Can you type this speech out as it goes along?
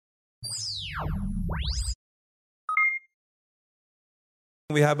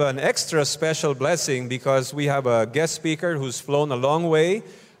We have an extra special blessing because we have a guest speaker who's flown a long way.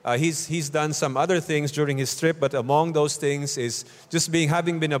 He's done some other things during his trip, but among those things is just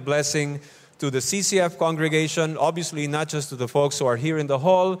having been a blessing to the CCF congregation, obviously not just to the folks who are here in the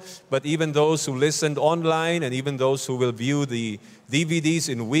hall, but even those who listened online and even those who will view the DVDs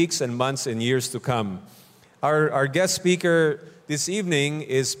in weeks and months and years to come. Our guest speaker this evening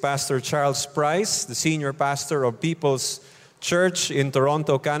is Pastor Charles Price, the senior pastor of People's Church in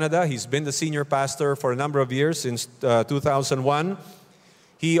Toronto, Canada. He's been the senior pastor for a number of years, since 2001.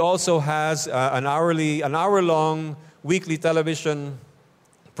 He also has an hour-long weekly television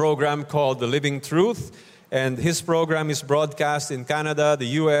program called The Living Truth, and his program is broadcast in Canada, the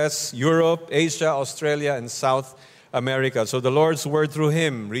U.S., Europe, Asia, Australia, and South America. So the Lord's word through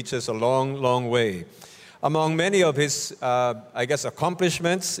him reaches a long, long way. Among many of his,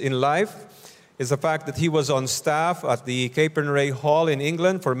 accomplishments in life is the fact that he was on staff at the Capernwray Hall in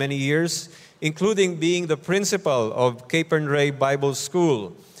England for many years, including being the principal of Capernwray Bible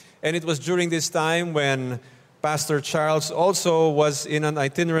School. And it was during this time when Pastor Charles also was in an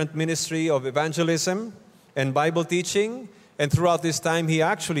itinerant ministry of evangelism and Bible teaching. And throughout this time, he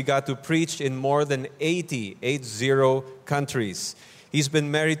actually got to preach in more than 80 countries. He's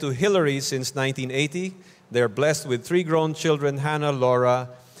been married to Hillary since 1980. They're blessed with 3 grown children, Hannah, Laura,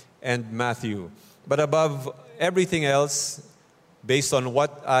 and Matthew. But above everything else, based on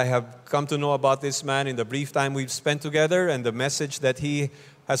what I have come to know about this man in the brief time we've spent together and the message that he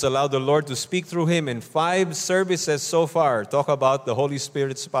has allowed the Lord to speak through him in 5 services so far, talk about the Holy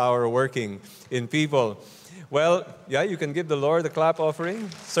Spirit's power working in people. Well, yeah, you can give the Lord a clap offering.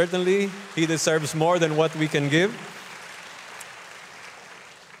 Certainly, he deserves more than what we can give.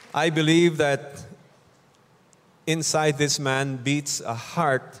 I believe that inside this man beats a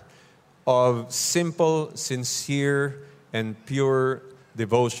heart of simple, sincere, and pure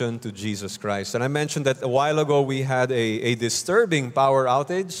devotion to Jesus Christ. And I mentioned that a while ago we had a disturbing power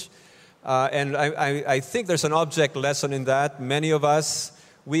outage. And I think there's an object lesson in that. Many of us,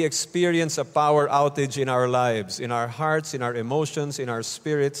 we experience a power outage in our lives, in our hearts, in our emotions, in our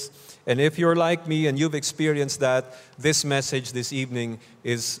spirits. And if you're like me and you've experienced that, this message this evening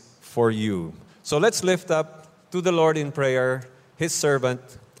is for you. So let's lift up to the Lord in prayer, His servant,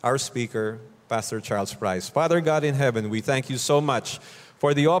 our speaker, Pastor Charles Price. Father God in heaven, we thank you so much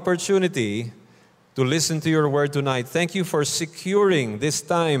for the opportunity to listen to your word tonight. Thank you for securing this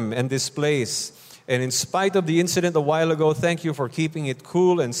time and this place. And in spite of the incident a while ago, thank you for keeping it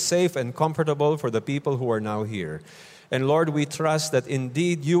cool and safe and comfortable for the people who are now here. And Lord, we trust that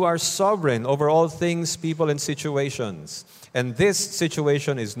indeed you are sovereign over all things, people, and situations. And this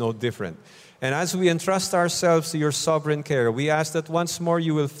situation is no different. And as we entrust ourselves to your sovereign care, we ask that once more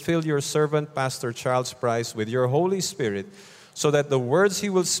you will fill your servant, Pastor Charles Price, with your Holy Spirit, so that the words he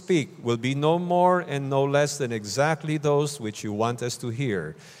will speak will be no more and no less than exactly those which you want us to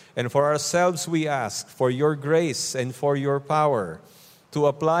hear. And for ourselves we ask for your grace and for your power to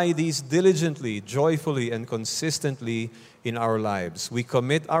apply these diligently, joyfully, and consistently in our lives. We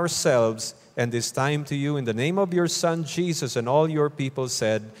commit ourselves and this time to you in the name of your Son, Jesus, and all your people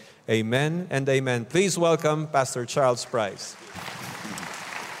said, amen and amen. Please welcome Pastor Charles Price.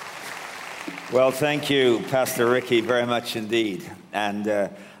 Well, thank you, Pastor Ricky, very much indeed. And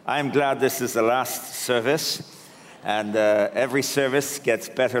I'm glad this is the last service. And every service gets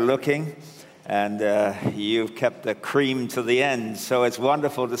better looking. And you've kept the cream to the end. So it's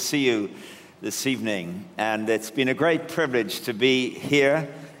wonderful to see you this evening. And it's been a great privilege to be here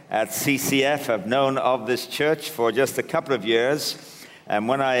at CCF. I've known of this church for just a couple of years. And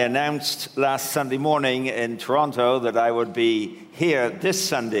when I announced last Sunday morning in Toronto that I would be here this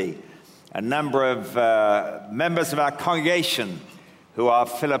Sunday, a number of members of our congregation who are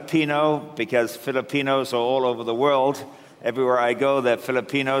Filipino, because Filipinos are all over the world. Everywhere I go, they're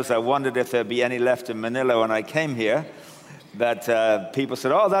Filipinos. I wondered if there'd be any left in Manila when I came here. But people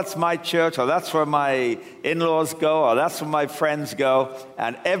said, oh, that's my church, or that's where my in-laws go, or that's where my friends go.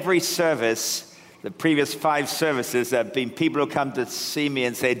 And every service, the previous 5 services, there have been people who come to see me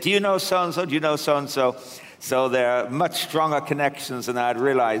and say, do you know so-and-so? Do you know so-and-so? So there are much stronger connections than I'd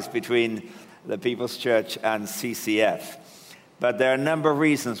realized between the People's Church and CCF. But there are a number of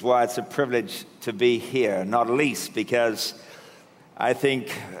reasons why it's a privilege to be here, not least because I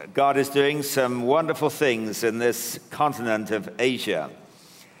think God is doing some wonderful things in this continent of Asia.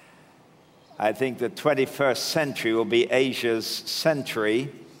 I think the 21st century will be Asia's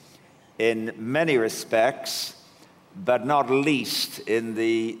century in many respects, but not least in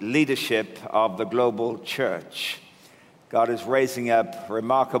the leadership of the global church. God is raising up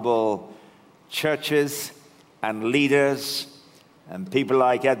remarkable churches and leaders and people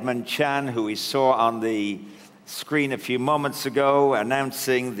like Edmund Chan, who we saw on the screen a few moments ago,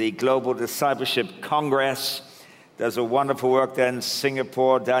 announcing the Global Discipleship Congress. There's a wonderful work there in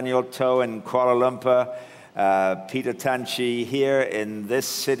Singapore, Daniel To in Kuala Lumpur, Peter Tanchi here in this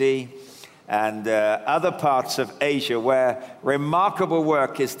city, and other parts of Asia where remarkable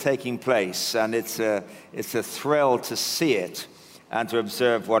work is taking place. And it's a thrill to see it and to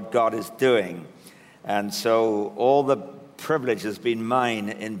observe what God is doing. And so all the privilege has been mine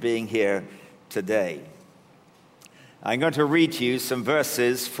in being here today. I'm going to read to you some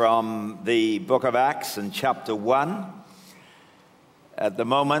verses from the book of Acts in chapter 1. At the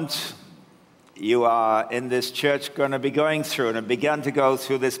moment, you are in this church going to be going through and have begun to go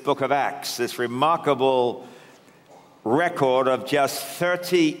through this book of Acts, this remarkable record of just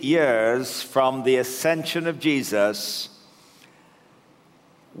 30 years from the ascension of Jesus,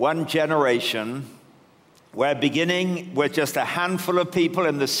 one generation, where beginning with just a handful of people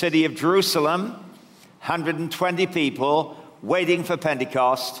in the city of Jerusalem, 120 people waiting for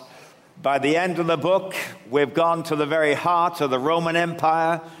Pentecost. By the end of the book, we've gone to the very heart of the Roman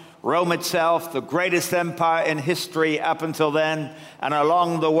Empire, Rome itself, the greatest empire in history up until then. And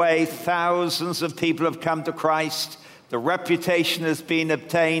along the way, thousands of people have come to Christ. The reputation has been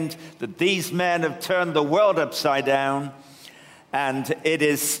obtained that these men have turned the world upside down. And it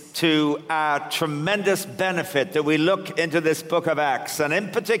is to our tremendous benefit that we look into this book of Acts. And in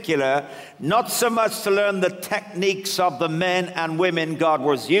particular, not so much to learn the techniques of the men and women God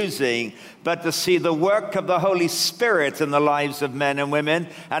was using, but to see the work of the Holy Spirit in the lives of men and women,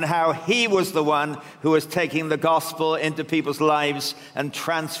 and how he was the one who was taking the gospel into people's lives and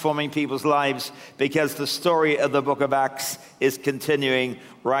transforming people's lives, because the story of the book of Acts is continuing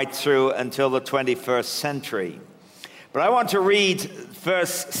right through until the 21st century. But I want to read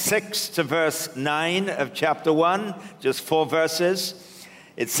verse 6 to verse 9 of chapter 1, just 4 verses.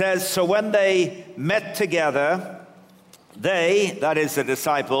 It says, "So when they met together, they," that is the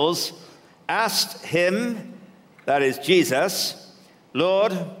disciples, "asked him," that is Jesus,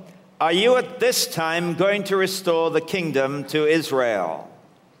 "Lord, are you at this time going to restore the kingdom to Israel?"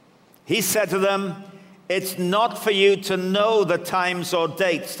 He said to them, "It's not for you to know the times or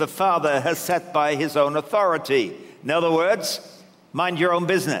dates the Father has set by his own authority." In other words, mind your own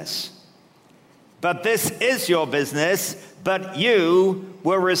business. "But this is your business, but you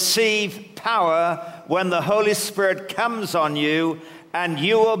will receive power when the Holy Spirit comes on you, and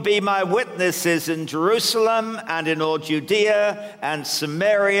you will be my witnesses in Jerusalem and in all Judea and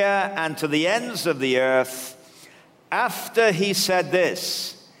Samaria and to the ends of the earth." After he said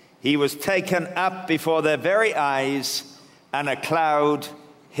this, he was taken up before their very eyes, and a cloud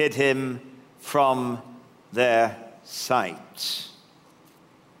hid him from their sight.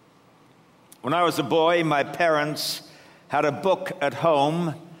 When I was a boy, my parents had a book at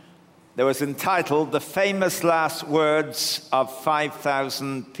home that was entitled "The Famous Last Words of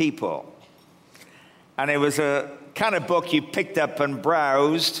 5,000 People." And it was a kind of book you picked up and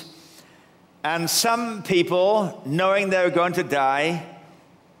browsed. And some people, knowing they were going to die,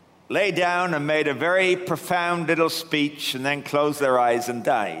 lay down and made a very profound little speech and then closed their eyes and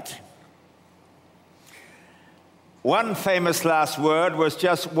died. One famous last word was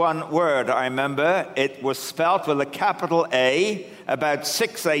just one word, I remember. It was spelt with a capital A, about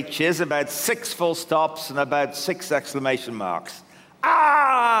 6 H's, about 6 full stops, and about 6 exclamation marks.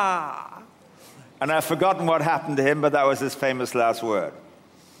 Ah! And I've forgotten what happened to him, but that was his famous last word.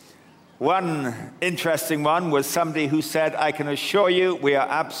 One interesting one was somebody who said, "I can assure you we are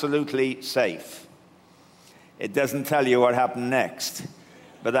absolutely safe." It doesn't tell you what happened next,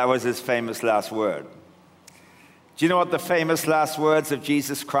 but that was his famous last word. Do you know what the famous last words of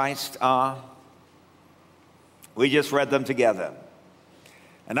Jesus Christ are? We just read them together.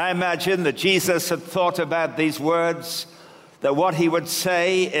 And I imagine that Jesus had thought about these words, that what he would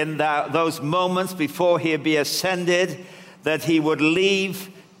say in those moments before he'd be ascended, that he would leave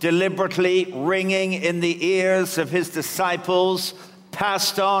deliberately ringing in the ears of his disciples,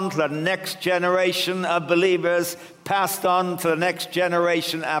 passed on to the next generation of believers, passed on to the next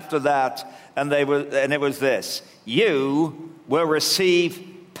generation after that. And it was this: "You will receive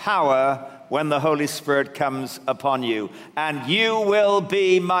power when the Holy Spirit comes upon you, and you will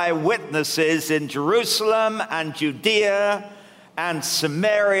be my witnesses in Jerusalem and Judea and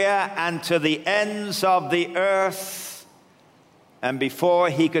Samaria and to the ends of the earth." And before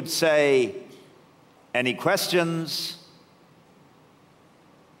he could say, "Any questions?"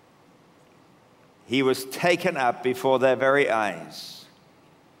 he was taken up before their very eyes,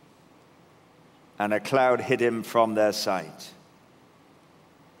 and a cloud hid him from their sight.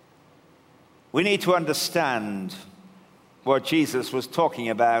 we need to understand what Jesus was talking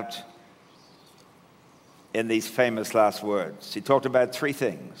about in these famous last words. He talked about three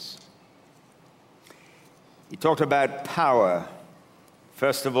things. He talked about power.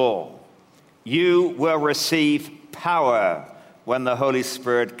 First of all, you will receive power when the Holy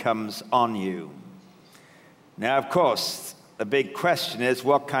Spirit comes on you. Now, of course, the big question is,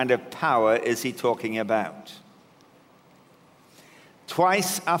 what kind of power is he talking about?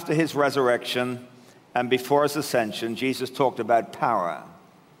 Twice after his resurrection and before his ascension, Jesus talked about power.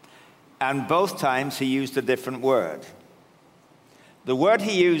 And both times he used a different word. The word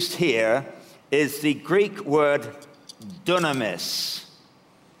he used here is the Greek word dunamis.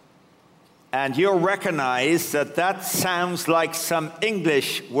 And you'll recognize that that sounds like some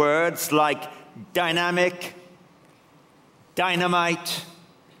English words like dynamic, dynamite,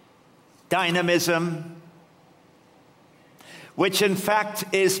 dynamism, which in fact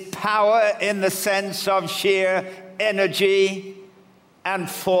is power in the sense of sheer energy and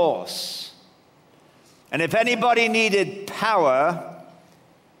force. And if anybody needed power,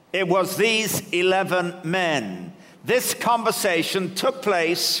 it was these 11 men. This conversation took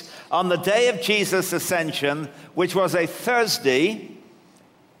place on the day of Jesus' ascension, which was a Thursday,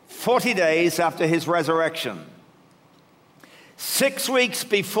 40 days after his resurrection. 6 weeks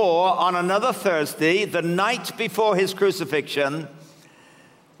before, on another Thursday, the night before his crucifixion,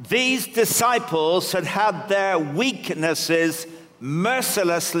 these disciples had had their weaknesses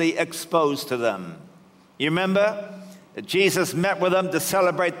mercilessly exposed to them. You remember that Jesus met with them to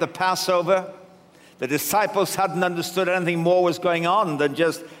celebrate the Passover? The disciples hadn't understood anything more was going on than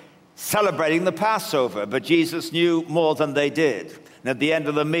just celebrating the Passover, but Jesus knew more than they did. And at the end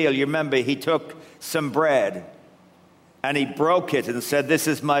of the meal, you remember, he took some bread and he broke it and said, "This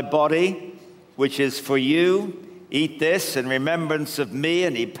is my body, which is for you. Eat this in remembrance of me."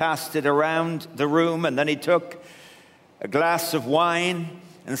 And he passed it around the room, and then he took a glass of wine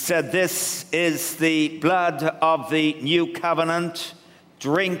and said, "This is the blood of the new covenant.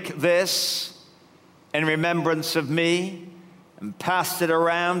 Drink this in remembrance of me," and passed it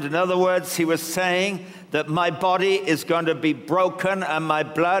around. In other words, he was saying that my body is going to be broken and my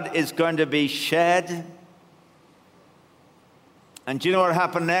blood is going to be shed. And do you know what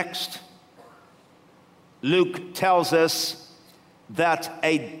happened next? Luke tells us that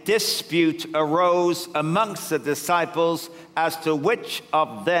a dispute arose amongst the disciples as to which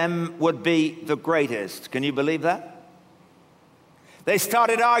of them would be the greatest. Can you believe that? They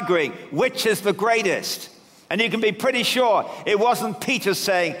started arguing, which is the greatest? And you can be pretty sure it wasn't Peter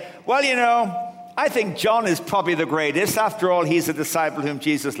saying, "Well, you know, I think John is probably the greatest. After all, he's a disciple whom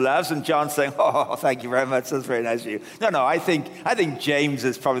Jesus loves." And John saying, "Oh, thank you very much. That's very nice of you." No, I think James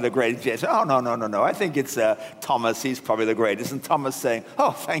is probably the greatest. James, "Oh, no. I think it's Thomas. He's probably the greatest." And Thomas saying,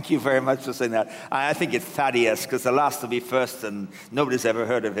 "Oh, thank you very much for saying that. I think it's Thaddeus, because the last will be first and nobody's ever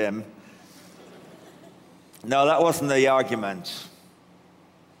heard of him." No, that wasn't the argument.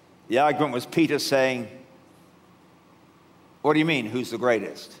 The argument was Peter saying, "What do you mean, who's the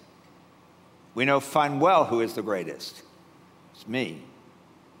greatest? We know fine well who is the greatest. It's me."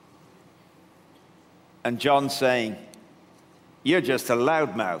 And John saying, "You're just a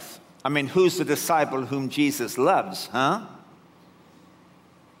loudmouth. I mean, who's the disciple whom Jesus loves, huh?"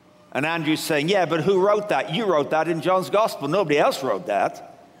 And Andrew saying, "Yeah, but who wrote that? You wrote that in John's gospel. Nobody else wrote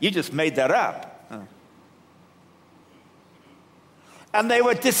that. You just made that up." And they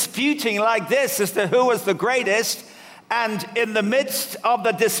were disputing like this as to who was the greatest. And in the midst of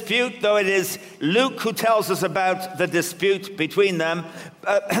the dispute, though it is Luke who tells us about the dispute between them,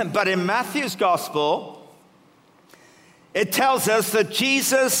 but in Matthew's gospel, it tells us that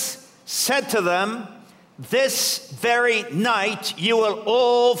Jesus said to them, "This very night you will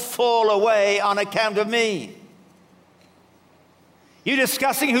all fall away on account of me." You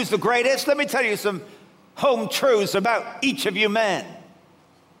discussing who's the greatest? Let me tell you some home truths about each of you men.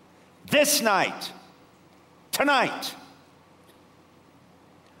 This night, tonight,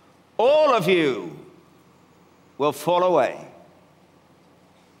 all of you will fall away.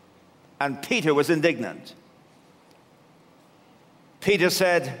 And Peter was indignant. Peter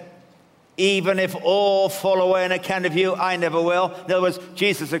said, "Even if all fall away on account of you, I never will." In other words,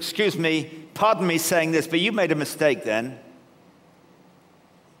 Jesus, excuse me, pardon me saying this, but you made a mistake then.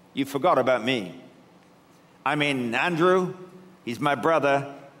 You forgot about me. I mean, Andrew, he's my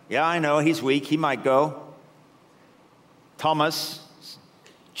brother. Yeah, I know, he's weak. He might go. Thomas,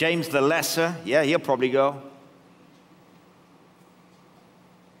 James the Lesser, yeah, he'll probably go.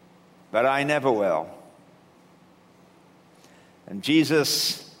 But I never will. And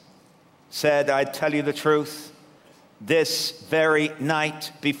Jesus said, "I tell you the truth, this very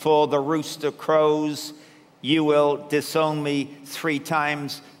night before the rooster crows, you will disown me 3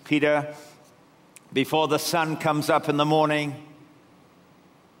 times, Peter. Before the sun comes up in the morning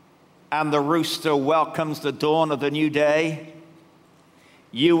and the rooster welcomes the dawn of the new day,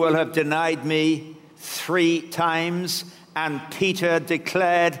 you will have denied me 3 times. And Peter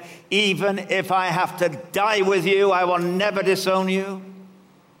declared, even if I have to die with you, I will never disown you.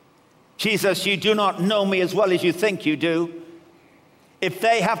 Jesus, you do not know me as well as you think you do. If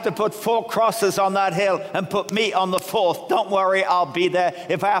they have to put 4 crosses on that hill and put me on the 4th, don't worry, I'll be there.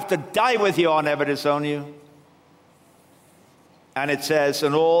 If I have to die with you, I'll never disown you. And it says,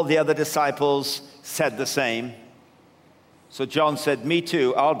 and all the other disciples said the same. So John said, me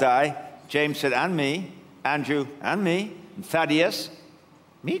too, I'll die. James said, and me. Andrew, and me. And Thaddeus,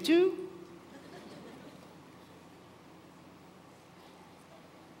 me too.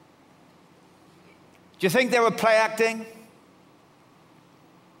 Do you think they were play acting?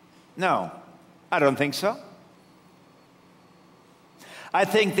 No, I don't think so. I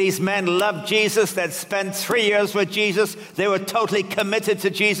think these men loved Jesus. They'd spent 3 years with Jesus. They were totally committed to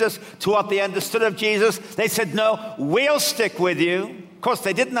Jesus, to what they understood of Jesus. They said, no, we'll stick with you. Of course,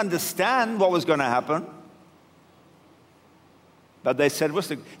 they didn't understand what was going to happen. But they said,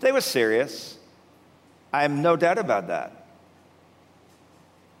 they were serious. I have no doubt about that.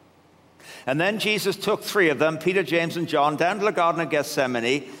 And then Jesus took 3 of them, Peter, James, and John, down to the Garden of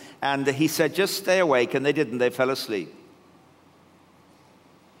Gethsemane, and he said, just stay awake. And they didn't. They fell asleep.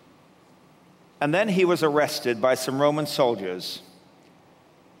 And then he was arrested by some Roman soldiers.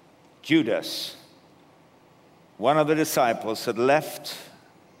 Judas, one of the disciples, had left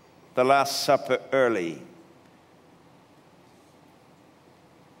the Last Supper early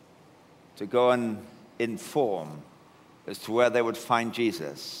to go and inform as to where they would find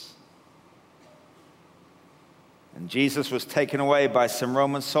Jesus. And Jesus was taken away by some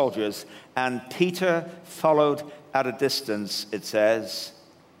Roman soldiers, and Peter followed at a distance, it says.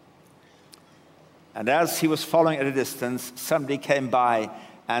 And as he was following at a distance, somebody came by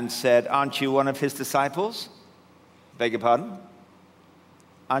and said, aren't you one of his disciples? Beg your pardon?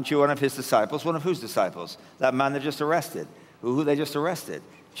 Aren't you one of his disciples? One of whose disciples? That man they just arrested. Who they just arrested?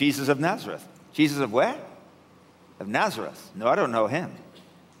 Jesus of Nazareth. Jesus of where? Of Nazareth. No, I don't know him.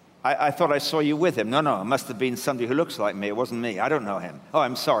 I thought I saw you with him. No, it must have been somebody who looks like me. It wasn't me. I don't know him. Oh,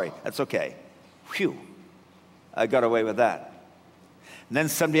 I'm sorry. That's okay. Phew. I got away with that. And then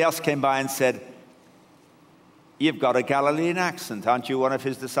somebody else came by and said, you've got a Galilean accent. Aren't you one of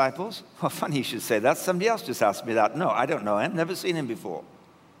his disciples? Well, funny you should say that. Somebody else just asked me that. No, I don't know him. Never seen him before.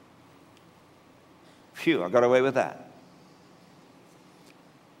 Phew, I got away with that.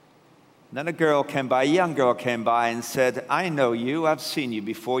 Then a girl came by, a young girl came by and said, I know you, I've seen you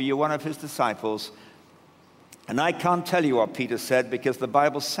before, you're one of his disciples. And I can't tell you what Peter said because the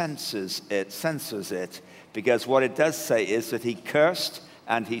Bible censors it, because what it does say is that he cursed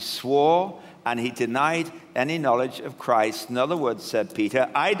and he swore and he denied any knowledge of Christ. In other words, said Peter,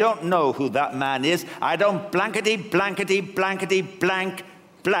 I don't know who that man is. I don't blankety, blankety, blankety, blank,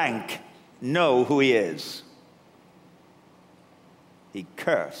 blank know who he is. He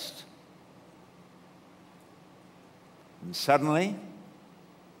cursed. And suddenly,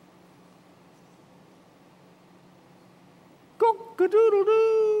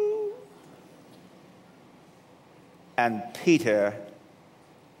 cock-a-doodle-doo, and Peter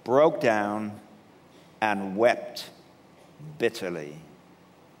broke down and wept bitterly.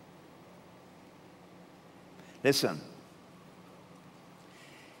 Listen,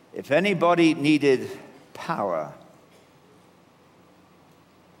 if anybody needed power,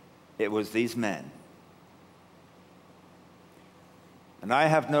 it was these men. And I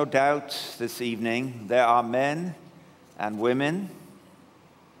have no doubt this evening there are men and women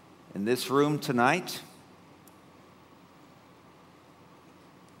in this room tonight,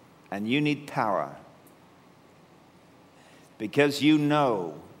 and you need power because you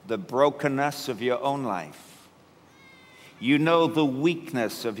know the brokenness of your own life. You know the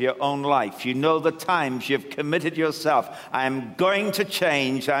weakness of your own life. You know the times you've committed yourself. I'm going to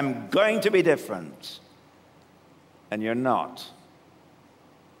change. I'm going to be different. And you're not.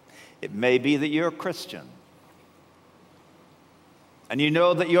 It may be that you're a Christian. And you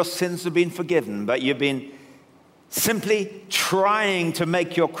know that your sins have been forgiven, but you've been simply trying to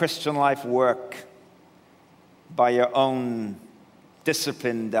make your Christian life work by your own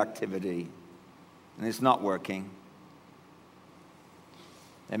disciplined activity. And it's not working.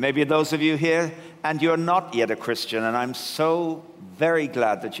 There may be those of you here, and you're not yet a Christian, and I'm so very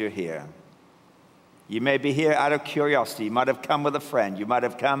glad that you're here. You may be here out of curiosity. You might have come with a friend. You might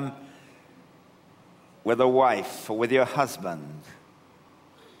have come with a wife or with your husband.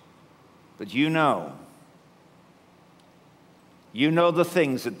 But you know the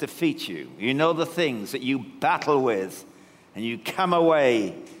things that defeat you. You know the things that you battle with, and you come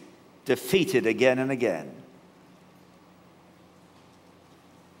away defeated again and again.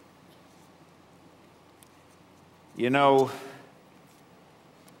 You know,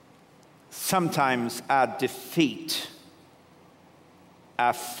 sometimes our defeat,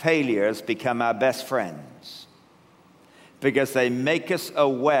 our failures become our best friends because they make us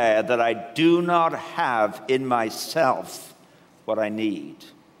aware that I do not have in myself what I need.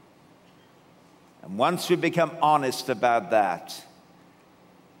 And once we become honest about that,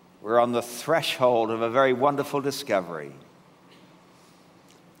 we're on the threshold of a very wonderful discovery.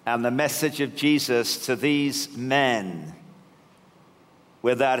 And the message of Jesus to these men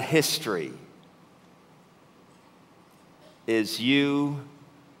with that history is you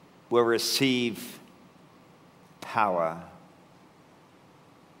will receive power.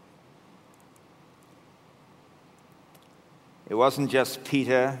 It wasn't just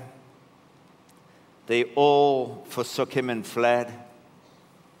Peter. They all forsook him and fled.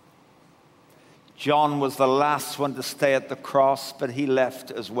 John was the last one to stay at the cross, but he left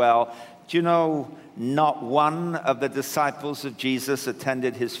as well. Do you know, not one of the disciples of Jesus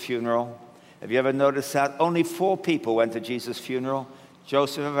attended his funeral? Have you ever noticed that? Only 4 people went to Jesus' funeral.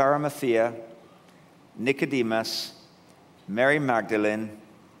 Joseph of Arimathea, Nicodemus, Mary Magdalene,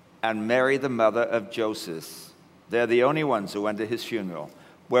 and Mary, the mother of Joseph. They're the only ones who went to his funeral.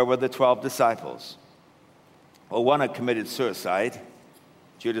 Where were the 12 disciples? Well, one had committed suicide,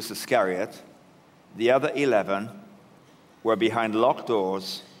 Judas Iscariot. The other 11 were behind locked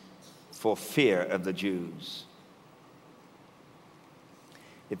doors for fear of the Jews.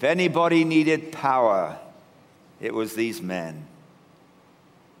 If anybody needed power, it was these men.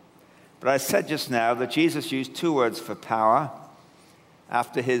 But I said just now that Jesus used 2 words for power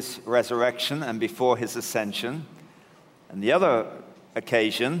after his resurrection and before his ascension. And the other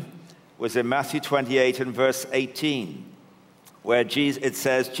occasion was in Matthew 28 and verse 18. Where it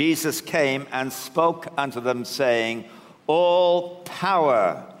says, Jesus came and spoke unto them, saying, all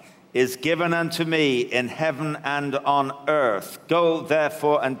power is given unto me in heaven and on earth. Go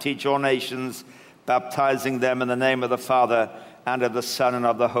therefore and teach all nations, baptizing them in the name of the Father and of the Son and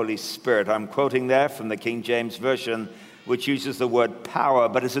of the Holy Spirit. I'm quoting there from the King James Version, which uses the word power,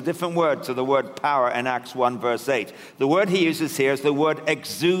 but it's a different word to the word power in Acts 1 verse 8. The word he uses here is the word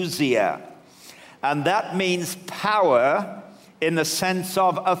exousia, and that means power in the sense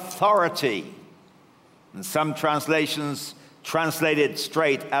of authority. And some translations translate it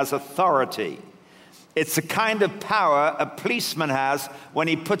straight as authority. It's the kind of power a policeman has when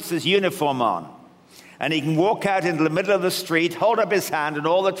he puts his uniform on. And he can walk out into the middle of the street, hold up his hand, and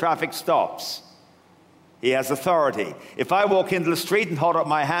all the traffic stops. He has authority. If I walk into the street and hold up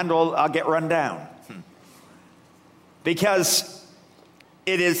my hand, I'll get run down. Because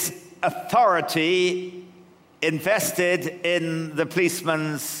it is authority invested in the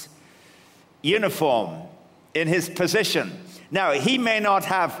policeman's uniform, in his position. Now, he may not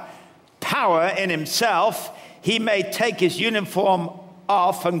have power in himself. He may take his uniform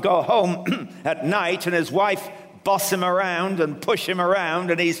off and go home at night, and his wife boss him around and push him around,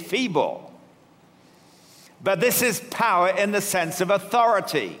 and he's feeble. But this is power in the sense of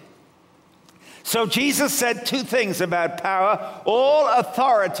authority. So Jesus said 2 things about power. All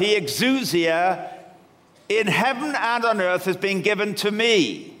authority, exousia, in heaven and on earth has been given to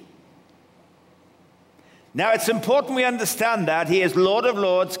me. Now, it's important we understand that he is Lord of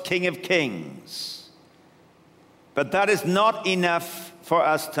Lords, King of Kings. But that is not enough for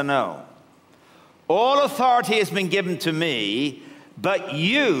us to know. All authority has been given to me, but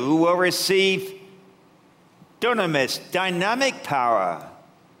you will receive dunamis, dynamic power,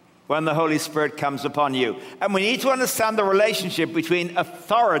 when the Holy Spirit comes upon you. And we need to understand the relationship between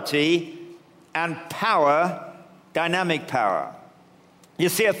authority and power, dynamic power. You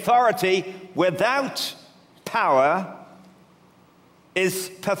see, authority without power is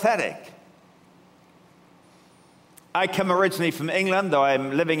pathetic. I come originally from England, though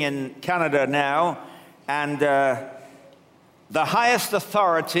I'm living in Canada now, and the highest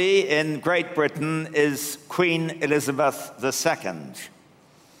authority in Great Britain is Queen Elizabeth II.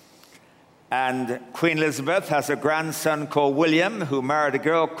 And Queen Elizabeth has a grandson called William, who married a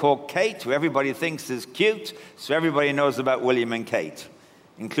girl called Kate, who everybody thinks is cute, so everybody knows about William and Kate,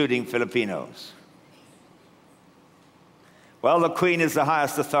 including Filipinos. Well, the Queen is the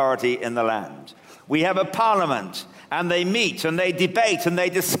highest authority in the land. We have a parliament, and they meet, and they debate, and they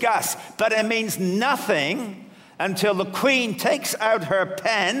discuss, but it means nothing until the Queen takes out her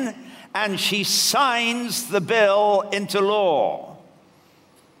pen and she signs the bill into law.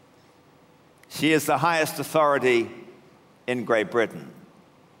 She is the highest authority in Great Britain.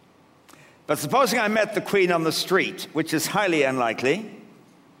 But supposing I met the Queen on the street, which is highly unlikely,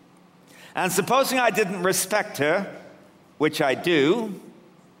 and supposing I didn't respect her, which I do,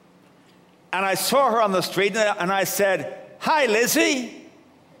 and I saw her on the street and I said, "Hi, Lizzie."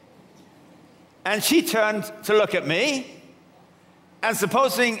 And she turned to look at me. And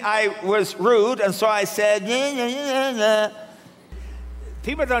supposing I was rude, and so I said,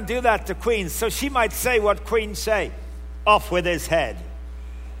 People don't do that to queens, so she might say what queens say, "Off with his head."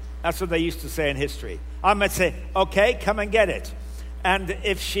 That's what they used to say in history. I might say, "Okay, come and get it." And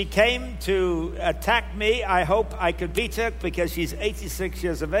if she came to attack me, I hope I could beat her because she's 86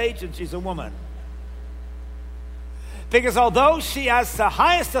 years of age and she's a woman. Because although she has the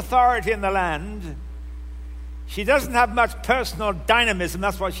highest authority in the land, she doesn't have much personal dynamism.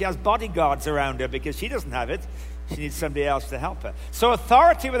 That's why she has bodyguards around her, because she doesn't have it. She needs somebody else to help her. So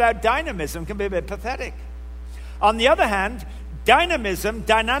authority without dynamism can be a bit pathetic. On the other hand, dynamism,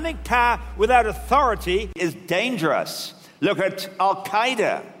 dynamic power without authority, is dangerous. Look at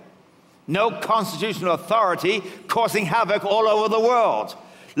Al-Qaeda. No constitutional authority, causing havoc all over the world.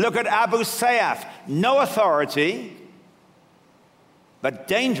 Look at Abu Sayyaf. No authority, but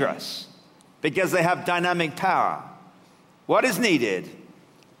dangerous, because they have dynamic power. What is needed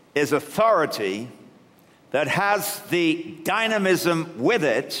is authority that has the dynamism with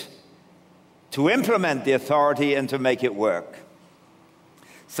it to implement the authority and to make it work.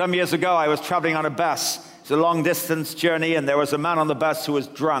 Some years ago, I was traveling on a bus. It's a long-distance journey, and there was a man on the bus who was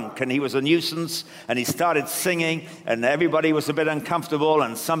drunk, and he was a nuisance, and he started singing, and everybody was a bit uncomfortable,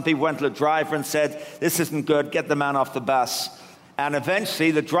 and some people went to the driver and said, "This isn't good, get the man off the bus." And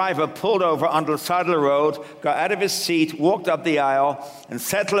eventually, the driver pulled over onto the side of the road, got out of his seat, walked up the aisle, and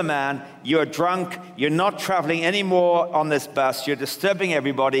said to the man, "You're drunk, you're not traveling anymore on this bus, you're disturbing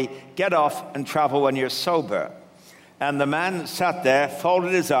everybody, get off and travel when you're sober." And the man sat there,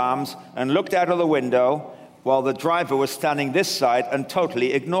 folded his arms, and looked out of the window while the driver was standing this side and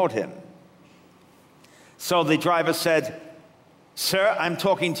totally ignored him. So the driver said, "Sir, I'm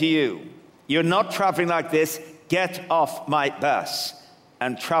talking to you. You're not traveling like this. Get off my bus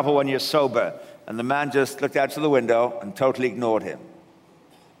and travel when you're sober." And the man just looked out to the window and totally ignored him.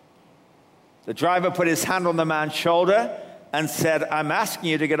 The driver put his hand on the man's shoulder and said, "I'm asking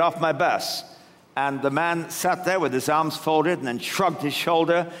you to get off my bus." And the man sat there with his arms folded and then shrugged his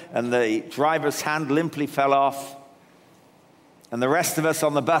shoulder, and the driver's hand limply fell off. And the rest of us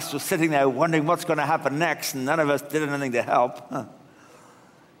on the bus were sitting there wondering what's going to happen next, and none of us did anything to help.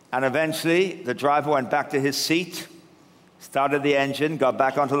 And eventually, the driver went back to his seat, started the engine, got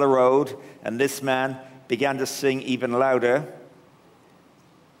back onto the road, and this man began to sing even louder.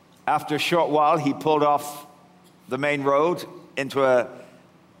 After a short while, he pulled off the main road into a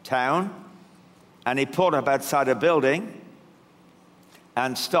town, and he pulled up outside a building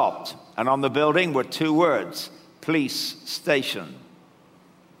and stopped. And on the building were two words, "Police Station."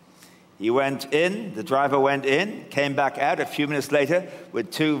 He went in, the driver went in, came back out a few minutes later with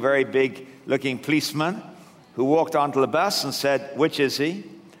two very big-looking policemen who walked onto the bus and said, "Which is he?"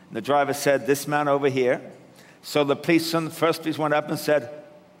 And the driver said, "This man over here." So the first policeman went up and said,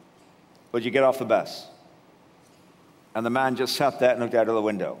 "Would you get off the bus?" And the man just sat there and looked out of the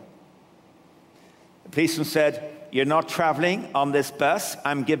window. The policeman said, "You're not traveling on this bus.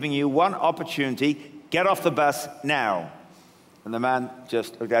 I'm giving you one opportunity. Get off the bus now." And the man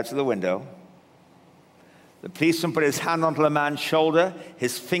just looked out to the window. The policeman put his hand onto the man's shoulder.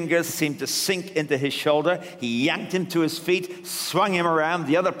 His fingers seemed to sink into his shoulder. He yanked him to his feet, swung him around.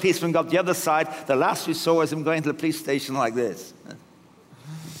 The other policeman got the other side. The last we saw was him going to the police station like this.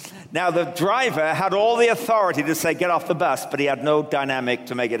 Now, the driver had all the authority to say, "Get off the bus," but he had no dynamic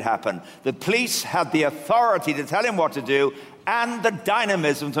to make it happen. The police had the authority to tell him what to do and the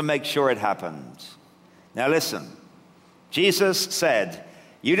dynamism to make sure it happened. Now, listen. Jesus said,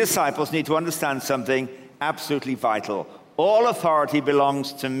 you disciples need to understand something absolutely vital. All authority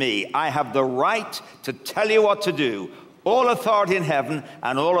belongs to me. I have the right to tell you what to do. All authority in heaven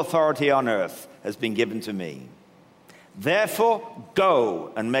and all authority on earth has been given to me. Therefore,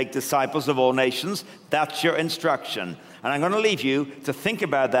 go and make disciples of all nations. That's your instruction. And I'm going to leave you to think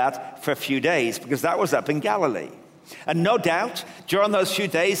about that for a few days, because that was up in Galilee. And no doubt, during those few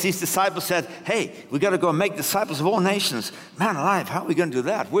days, these disciples said, "Hey, we got to go and make disciples of all nations." Man alive, how are we going to do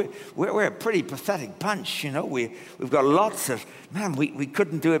that? We're a pretty pathetic bunch, you know. We've got lots of, we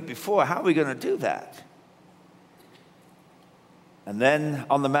couldn't do it before. How are we going to do that? And then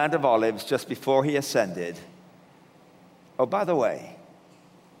on the Mount of Olives, just before he ascended, oh, by the way,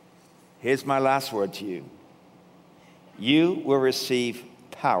 Here's my last word to you. You will receive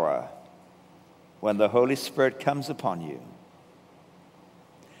power when the Holy Spirit comes upon you.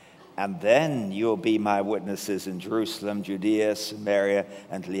 And then you'll be my witnesses in Jerusalem, Judea, Samaria,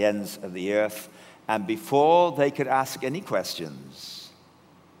 and to the ends of the earth. And before they could ask any questions,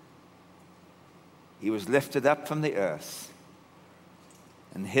 he was lifted up from the earth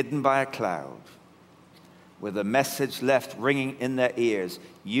and hidden by a cloud, with a message left ringing in their ears.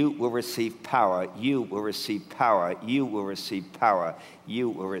 You will receive power. You will receive power. You will receive power. You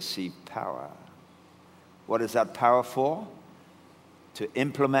will receive power. What is that power for? To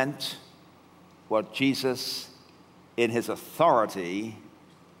implement what Jesus, in his authority,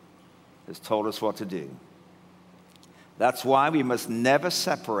 has told us what to do. That's why we must never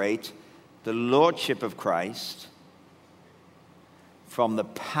separate the lordship of Christ from the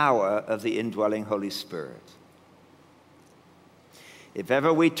power of the indwelling Holy Spirit. If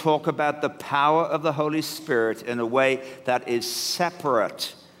ever we talk about the power of the Holy Spirit in a way that is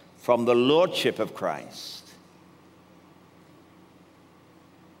separate from the lordship of Christ,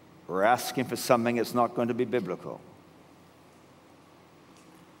 we're asking for something that's not going to be biblical.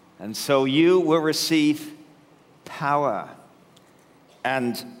 And so you will receive power.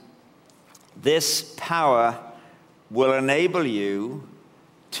 And this power will enable you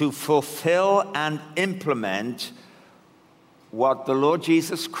to fulfill and implement what the Lord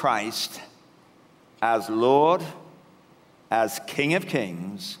Jesus Christ, as Lord, as King of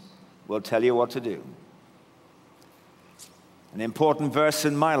Kings, will tell you what to do. An important verse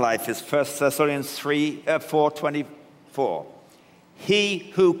in my life is 1 Thessalonians 4:24.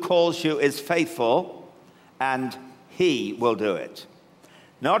 He who calls you is faithful, and he will do it.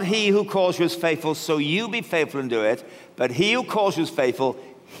 Not he who calls you is faithful, so you be faithful and do it, but he who calls you is faithful,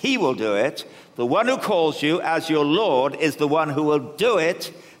 he will do it. The one who calls you as your Lord is the one who will do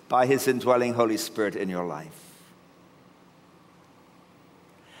it by his indwelling Holy Spirit in your life.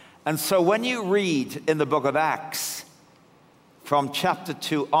 And so when you read in the book of Acts, from chapter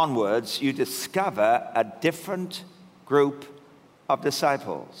 2 onwards, you discover a different group of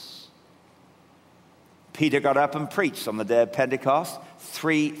disciples. Peter got up and preached on the day of Pentecost.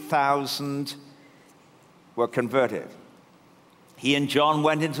 3,000 were converted. He and John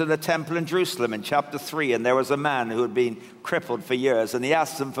went into the temple in Jerusalem in chapter 3, and there was a man who had been crippled for years, and he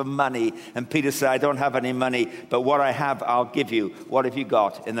asked them for money, and Peter said, I don't have any money, but what I have, I'll give you. What have you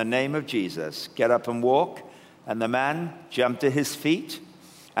got? In the name of Jesus, get up and walk. And the man jumped to his feet,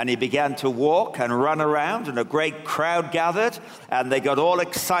 and he began to walk and run around, and a great crowd gathered, and they got all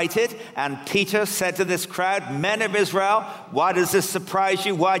excited. And Peter said to this crowd, men of Israel, why does this surprise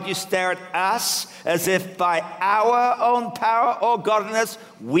you? Why do you stare at us as if by our own power or godliness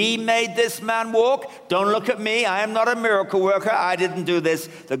we made this man walk? Don't look at me. I am not a miracle worker. I didn't do this.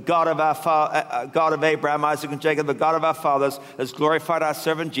 The God of our God of Abraham, Isaac, and Jacob, the God of our fathers, has glorified our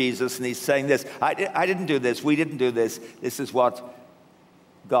servant Jesus. And he's saying this. I didn't do this. We didn't do this. This is what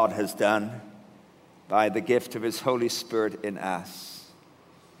God has done by the gift of his Holy Spirit in us.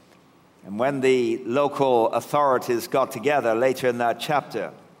 And when the local authorities got together later in that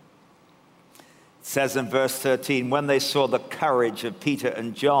chapter, it says in verse 13, when they saw the courage of Peter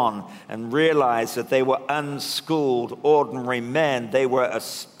and John and realized that they were unschooled, ordinary men, they were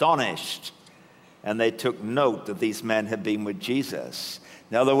astonished. And they took note that these men had been with Jesus.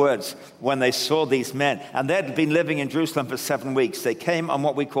 In other words, when they saw these men, and they'd been living in Jerusalem for 7 weeks, they came on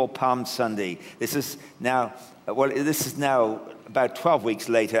what we call Palm Sunday. This is now about 12 weeks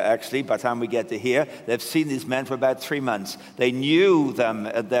later, actually, by the time we get to here. They've seen these men for about 3 months. They knew them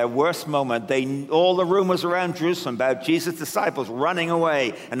at their worst moment. All the rumors around Jerusalem about Jesus' disciples running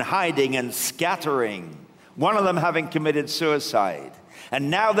away and hiding and scattering, one of them having committed suicide. And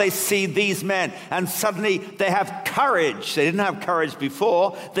now they see these men, and suddenly they have courage. They didn't have courage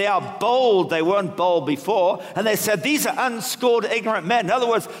before. They are bold. They weren't bold before. And they said, these are unschooled, ignorant men. In other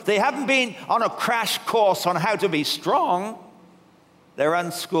words, they haven't been on a crash course on how to be strong. They're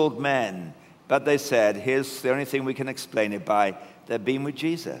unschooled men. But they said, here's the only thing we can explain it by. They've been with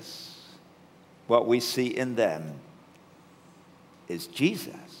Jesus. What we see in them is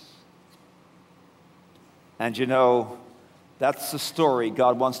Jesus. And you know, that's the story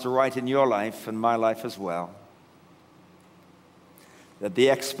God wants to write in your life and my life as well. That the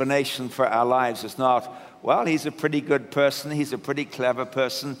explanation for our lives is not, well, he's a pretty good person, he's a pretty clever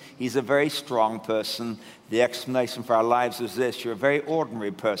person, he's a very strong person. The explanation for our lives is this: you're a very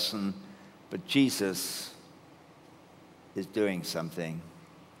ordinary person, but Jesus is doing something.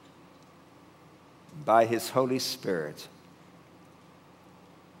 By his Holy Spirit,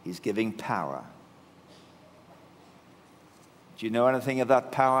 he's giving power. Do you know anything of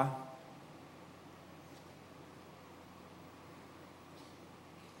that power?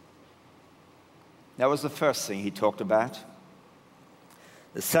 That was the first thing he talked about.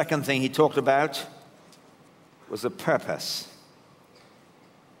 The second thing he talked about was a purpose.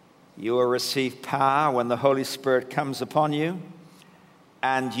 You will receive power when the Holy Spirit comes upon you,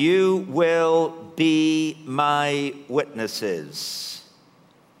 and you will be my witnesses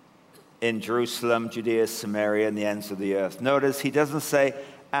in Jerusalem, Judea, Samaria, and the ends of the earth. Notice he doesn't say,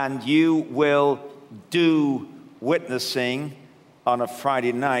 and you will do witnessing on a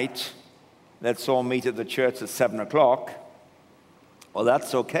Friday night. Let's all meet at the church at 7 o'clock. Well,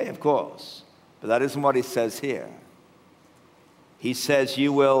 that's okay, of course. But that isn't what he says here. He says,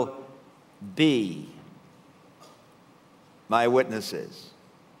 you will be my witnesses.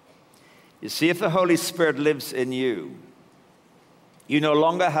 You see, if the Holy Spirit lives in you, you no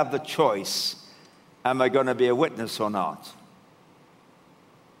longer have the choice, am I going to be a witness or not?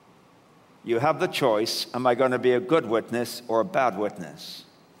 You have the choice, am I going to be a good witness or a bad witness?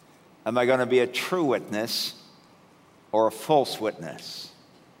 Am I going to be a true witness or a false witness?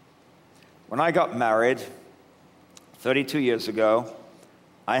 When I got married 32 years ago,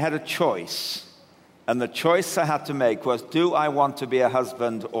 I had a choice. And the choice I had to make was, do I want to be a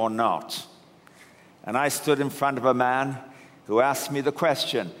husband or not? And I stood in front of a man who asked me the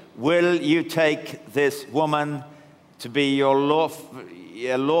question, will you take this woman to be your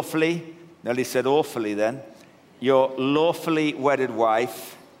lawfully, nearly said awfully then, your lawfully wedded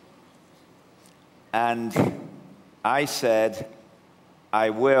wife? And I said, I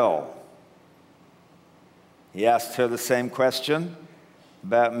will. He asked her the same question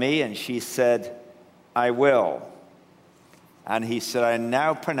about me, and she said, I will. And he said, I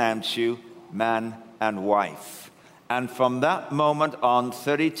now pronounce you man and wife. And from that moment on,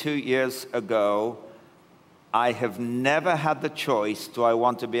 32 years ago, I have never had the choice, do I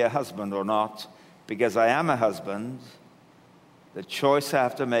want to be a husband or not? Because I am a husband. The choice I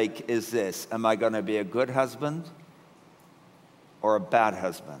have to make is this: am I going to be a good husband or a bad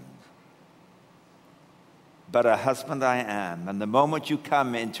husband? But a husband I am. And the moment you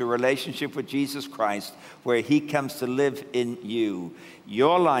come into relationship with Jesus Christ, where he comes to live in you,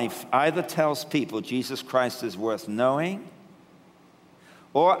 your life either tells people Jesus Christ is worth knowing,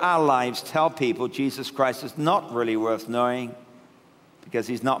 or our lives tell people Jesus Christ is not really worth knowing because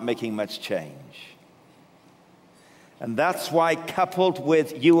he's not making much change. And that's why, coupled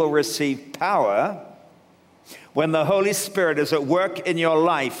with you will receive power, when the Holy Spirit is at work in your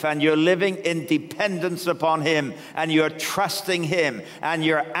life and you're living in dependence upon him and you're trusting him and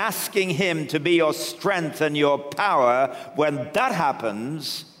you're asking him to be your strength and your power, when that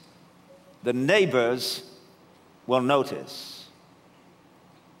happens, the neighbors will notice.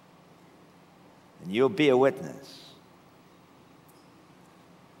 And you'll be a witness.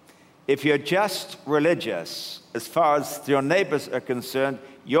 If you're just religious, as far as your neighbors are concerned,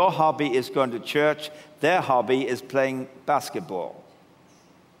 your hobby is going to church, their hobby is playing basketball.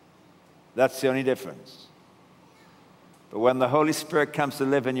 That's the only difference. But when the Holy Spirit comes to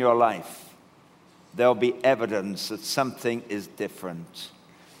live in your life, there'll be evidence that something is different.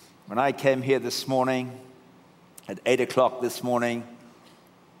 When I came here this morning, at 8 o'clock this morning,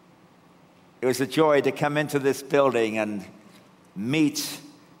 it was a joy to come into this building and meet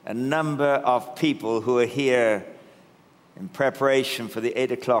a number of people who are here in preparation for the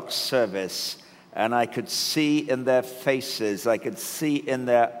 8 o'clock service. And I could see in their faces, I could see in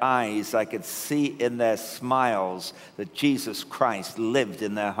their eyes, I could see in their smiles that Jesus Christ lived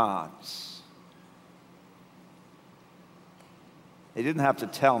in their hearts. They didn't have to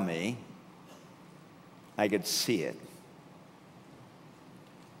tell me. I could see it.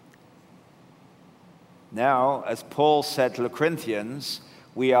 Now, as Paul said to the Corinthians,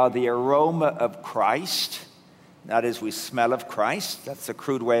 we are the aroma of Christ. That is, we smell of Christ. That's a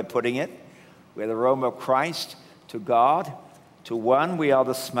crude way of putting it. We're the aroma of Christ to God. To one, we are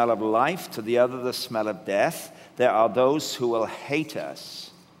the smell of life. To the other, the smell of death. There are those who will hate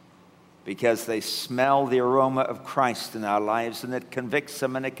us because they smell the aroma of Christ in our lives, and it convicts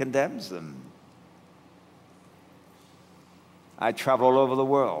them and it condemns them. I travel all over the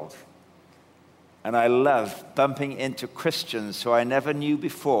world, and I love bumping into Christians who I never knew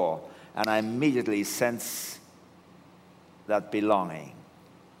before, and I immediately sense that belonging.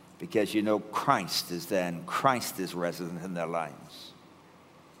 Because you know Christ is there and Christ is resident in their lives.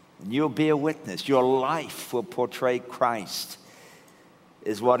 And you'll be a witness. Your life will portray Christ,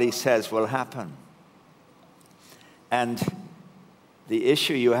 is what he says will happen. And the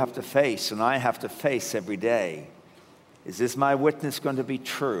issue you have to face, and I have to face every day, Is my witness going to be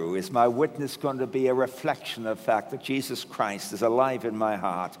true? Is my witness going to be a reflection of the fact that Jesus Christ is alive in my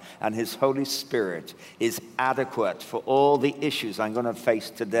heart and his Holy Spirit is adequate for all the issues I'm going to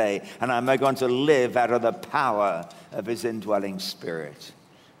face today? And am I going to live out of the power of his indwelling Spirit?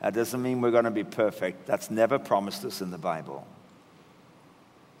 That doesn't mean we're going to be perfect. That's never promised us in the Bible.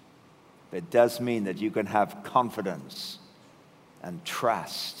 It does mean that you can have confidence and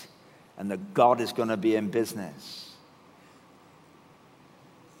trust and that God is going to be in business.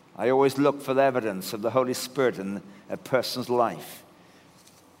 I always look for the evidence of the Holy Spirit in a person's life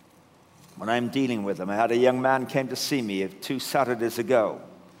when I'm dealing with them. I had a young man came to see me 2 Saturdays ago.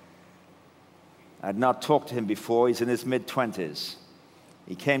 I had not talked to him before. He's in his mid-20s.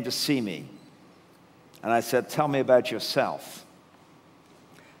 He came to see me, and I said, "Tell me about yourself."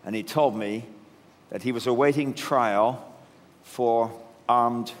 And he told me that he was awaiting trial for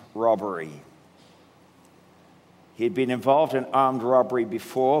armed robbery. He had been involved in armed robbery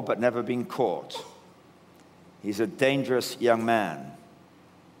before, but never been caught. He's a dangerous young man.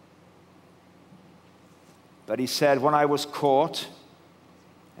 But he said, when I was caught,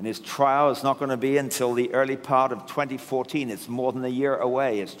 and his trial is not going to be until the early part of 2014. It's more than a year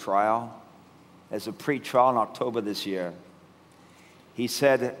away, his trial. There's a pre-trial in October this year. He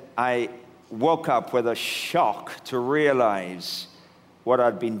said, I woke up with a shock to realize what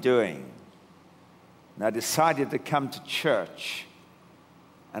I'd been doing. And I decided to come to church.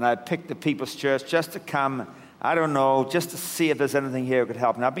 And I picked the People's Church just to come, I don't know, just to see if there's anything here that could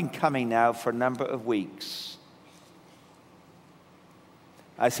help. And I've been coming now for a number of weeks.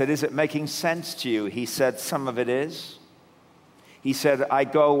 I said, is it making sense to you? He said, some of it is. He said, I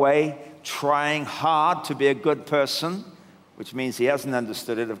go away trying hard to be a good person, which means he hasn't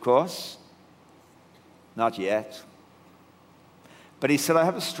understood it, of course. Not yet. But he said, I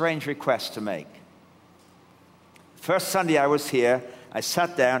have a strange request to make. First Sunday I was here, I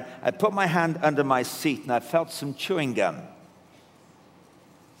sat down, I put my hand under my seat, and I felt some chewing gum.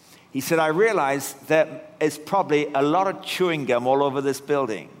 He said, I realized there is probably a lot of chewing gum all over this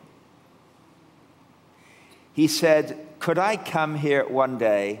building. He said, could I come here one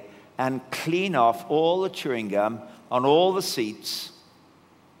day and clean off all the chewing gum on all the seats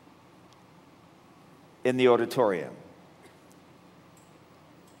in the auditorium?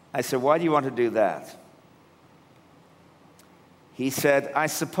 I said, why do you want to do that? He said, I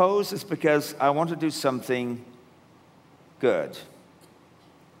suppose it's because I want to do something good.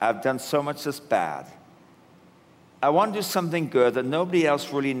 I've done so much that's bad. I want to do something good that nobody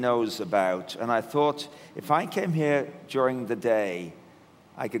else really knows about. And I thought, if I came here during the day,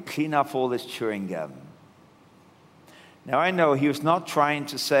 I could clean up all this chewing gum. Now, I know he was not trying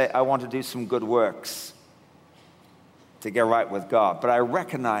to say, I want to do some good works to get right with God. But I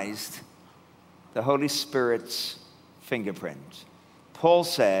recognized the Holy Spirit's fingerprint. Paul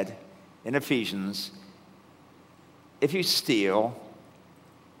said in Ephesians, if you steal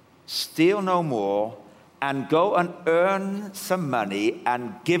no more, and go and earn some money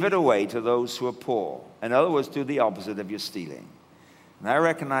and give it away to those who are poor. In other words, do the opposite of your stealing. And I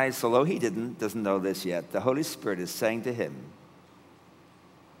recognize, although he doesn't know this yet, the Holy Spirit is saying to him,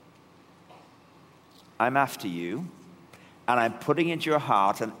 I'm after you, and I'm putting into your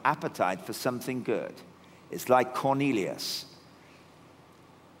heart an appetite for something good. It's like Cornelius,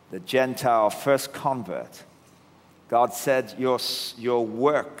 the Gentile first convert. God said, your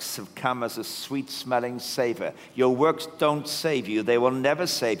works have come as a sweet-smelling savor. Your works don't save you. They will never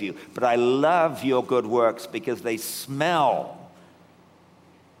save you. But I love your good works because they smell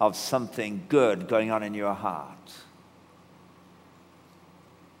of something good going on in your heart.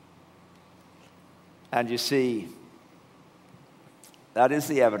 And you see, that is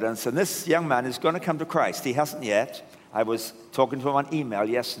the evidence. And this young man is going to come to Christ. He hasn't yet. I was talking to him on email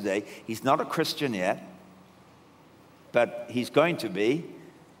yesterday. He's not a Christian yet. But he's going to be,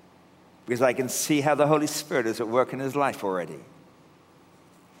 because I can see how the Holy Spirit is at work in his life already.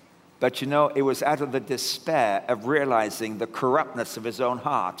 But you know, it was out of the despair of realizing the corruptness of his own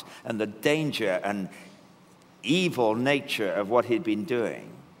heart and the danger and evil nature of what he'd been doing.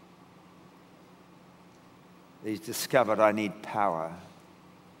 He's discovered, I need power.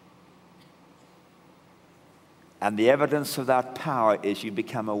 And the evidence of that power is you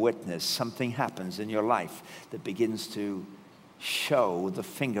become a witness. Something happens in your life that begins to show the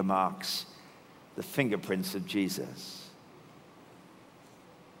finger marks, the fingerprints of Jesus.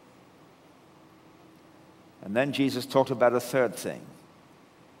 And then Jesus talked about a third thing.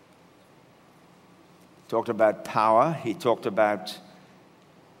 He talked about power. He talked about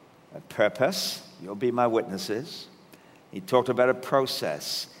a purpose. You'll be my witnesses. He talked about a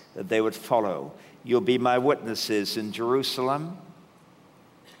process that they would follow. You'll be my witnesses in Jerusalem,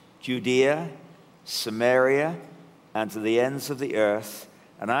 Judea, Samaria, and to the ends of the earth.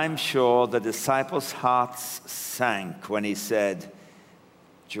 And I'm sure the disciples' hearts sank when he said,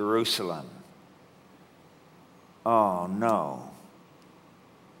 Jerusalem. Oh, no.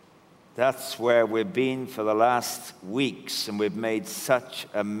 That's where we've been for the last weeks, and we've made such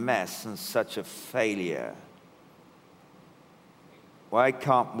a mess and such a failure. Why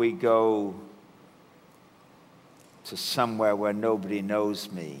can't we go to somewhere where nobody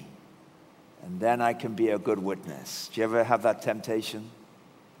knows me, and then I can be a good witness? Do you ever have that temptation?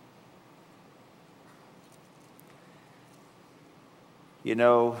 You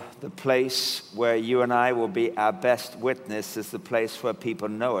know, the place where you and I will be our best witness is the place where people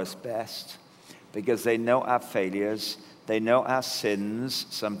know us best, because they know our failures, they know our sins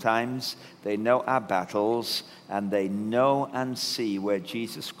sometimes, they know our battles, and they know and see where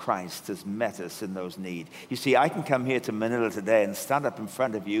Jesus Christ has met us in those needs. You see, I can come here to Manila today and stand up in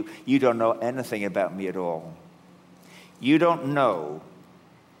front of you. You don't know anything about me at all. You don't know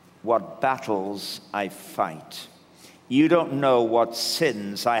what battles I fight. You don't know what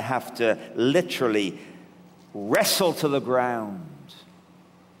sins I have to literally wrestle to the ground.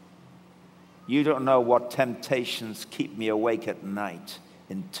 You don't know what temptations keep me awake at night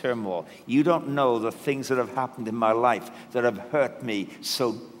in turmoil. You don't know the things that have happened in my life that have hurt me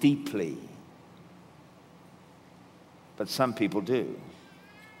so deeply. But some people do.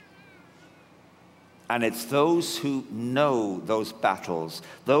 And it's those who know those battles,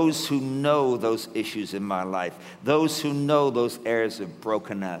 those who know those issues in my life, those who know those areas of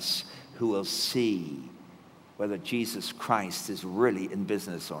brokenness, who will see whether Jesus Christ is really in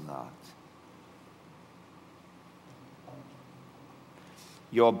business or not.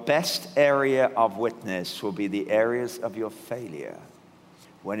 Your best area of witness will be the areas of your failure,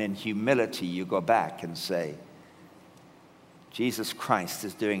 when in humility you go back and say, Jesus Christ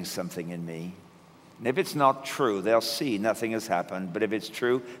is doing something in me. And if it's not true, they'll see nothing has happened. But if it's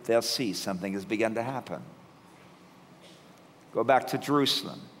true, they'll see something has begun to happen. Go back to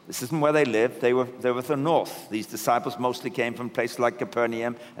Jerusalem. This isn't where they lived. They were the north. These disciples mostly came from places like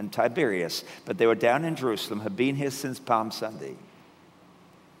Capernaum and Tiberias. But they were down in Jerusalem, have been here since Palm Sunday.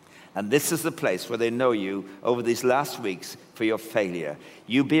 And this is the place where they know you over these last weeks for your failure.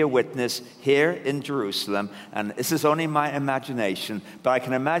 You be a witness here in Jerusalem. And this is only my imagination, but I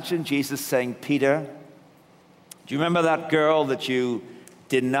can imagine Jesus saying, Peter, do you remember that girl that you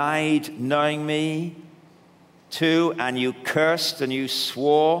denied knowing me to, and you cursed and you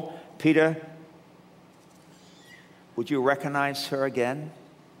swore? Peter, would you recognize her again?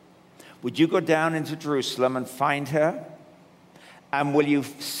 Would you go down into Jerusalem and find her? And will you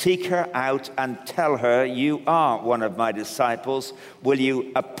seek her out and tell her you are one of my disciples? Will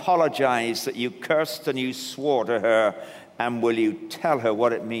you apologize that you cursed and you swore to her? And will you tell her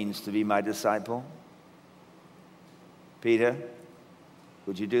what it means to be my disciple? Peter,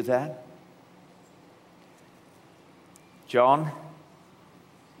 would you do that? John,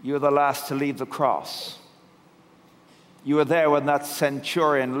 you were the last to leave the cross. You were there when that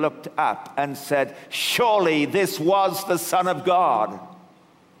centurion looked up and said, surely this was the Son of God.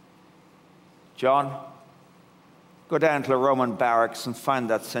 John, go down to the Roman barracks and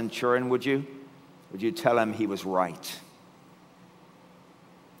find that centurion, would you? Would you tell him he was right?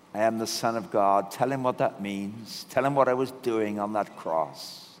 I am the Son of God. Tell him what that means. Tell him what I was doing on that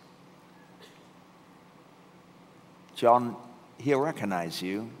cross. John, he'll recognize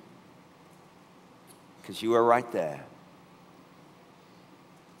you because you were right there.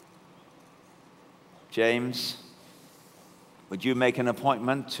 James, would you make an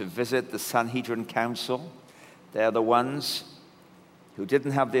appointment to visit the Sanhedrin Council? They're the ones who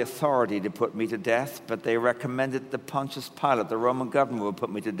didn't have the authority to put me to death, but they recommended that Pontius Pilate, the Roman governor, would put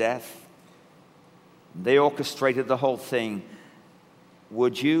me to death. They orchestrated the whole thing.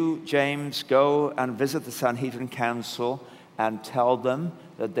 Would you, James, go and visit the Sanhedrin Council and tell them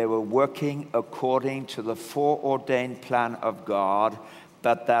that they were working according to the foreordained plan of God,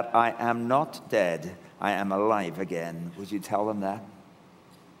 but that I am not dead, I am alive again? Would you tell them that?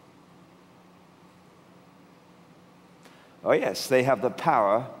 Oh yes, they have the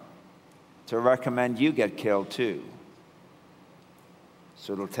power to recommend you get killed too.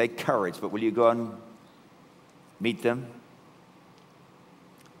 So it'll take courage, but will you go and meet them?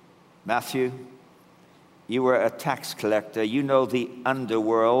 Matthew, you were a tax collector. You know the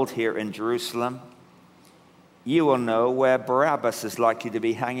underworld here in Jerusalem. You will know where Barabbas is likely to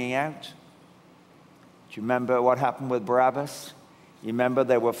be hanging out. Do you remember what happened with Barabbas? You remember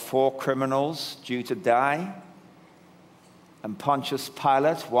there were 4 criminals due to die? And Pontius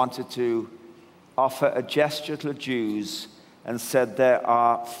Pilate wanted to offer a gesture to the Jews and said, there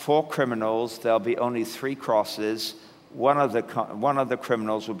are 4 criminals, there'll be only 3 crosses, one of the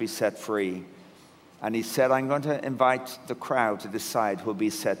criminals will be set free. And he said, I'm going to invite the crowd to decide who will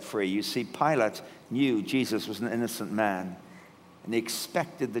be set free. You see, Pilate knew Jesus was an innocent man, and he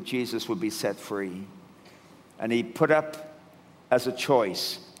expected that Jesus would be set free. And he put up as a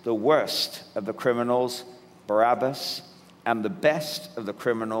choice the worst of the criminals, Barabbas, and the best of the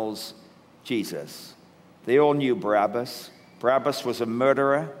criminals, Jesus. They all knew Barabbas. Barabbas was a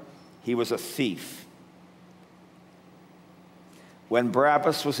murderer. He was a thief. When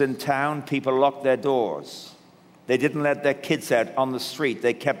Barabbas was in town, people locked their doors. They didn't let their kids out on the street.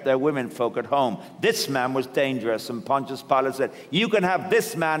 They kept their women folk at home. This man was dangerous, and Pontius Pilate said, you can have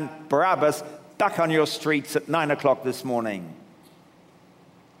this man, Barabbas, back on your streets at 9 o'clock this morning.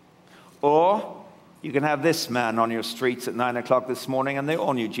 Or you can have this man on your streets at 9 o'clock this morning. And they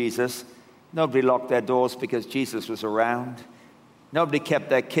all knew Jesus. Nobody locked their doors because Jesus was around. Nobody kept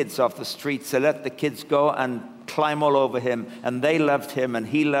their kids off the streets. They let the kids go and climb all over him. And they loved him and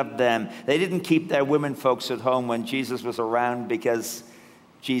he loved them. They didn't keep their women folks at home when Jesus was around because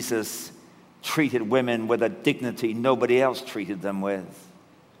Jesus treated women with a dignity nobody else treated them with.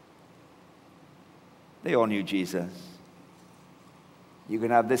 They all knew Jesus. You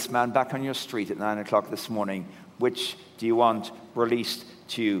can have this man back on your street at 9 o'clock this morning. Which do you want released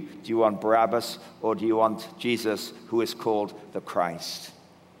to you? Do you want Barabbas or do you want Jesus, who is called the Christ?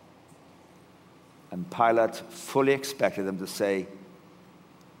 And Pilate fully expected them to say,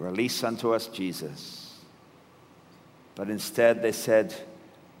 release unto us Jesus. But instead they said,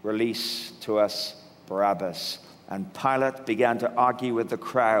 release to us Barabbas. And Pilate began to argue with the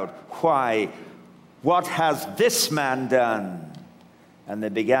crowd. Why? What has this man done? And they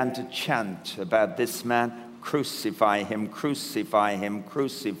began to chant about this man, crucify him, crucify him,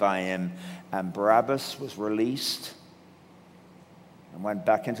 crucify him. And Barabbas was released and went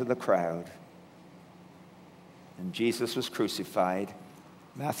back into the crowd. And Jesus was crucified.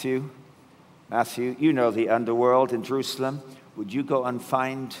 Matthew, you know the underworld in Jerusalem. Would you go and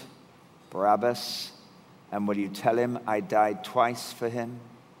find Barabbas? And will you tell him I died twice for him?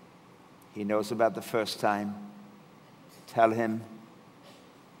 He knows about the first time. Tell him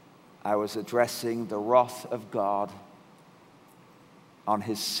I was addressing the wrath of God on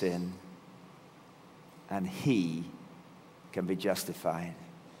his sin, and he can be justified.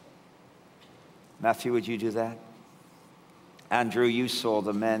 Matthew, would you do that? Andrew, you saw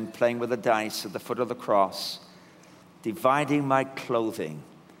the men playing with the dice at the foot of the cross, dividing my clothing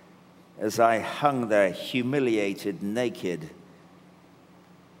as I hung there humiliated, naked,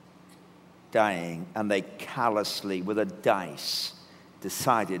 dying, and they callously, with a dice,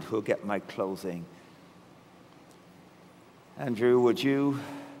 decided who'll get my clothing. Andrew, would you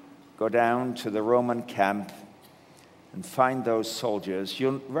go down to the Roman camp and find those soldiers?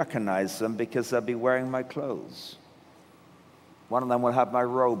 You'll recognize them because they'll be wearing my clothes. One of them will have my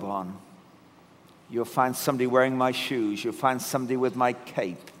robe on. You'll find somebody wearing my shoes. You'll find somebody with my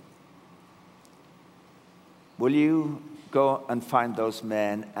cape. Will you go and find those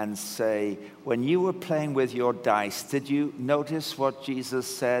men and say, when you were playing with your dice, did you notice what Jesus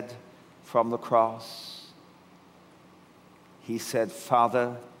said from the cross? He said,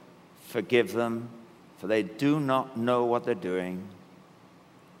 Father, forgive them, for they do not know what they're doing.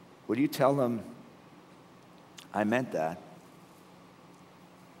 Will you tell them, I meant that?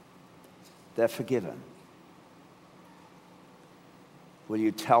 They're forgiven. Will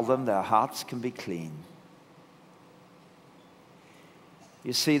you tell them their hearts can be clean?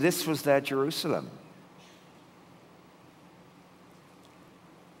 You see, this was their Jerusalem.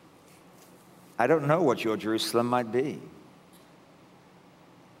 I don't know what your Jerusalem might be. It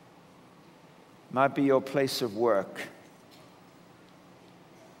might be your place of work.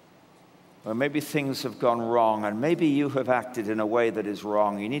 Or maybe things have gone wrong, and maybe you have acted in a way that is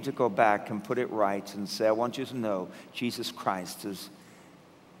wrong. You need to go back and put it right and say, I want you to know Jesus Christ has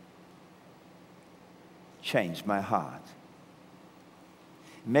changed my heart.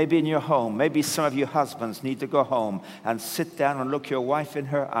 Maybe in your home, maybe some of you husbands need to go home and sit down and look your wife in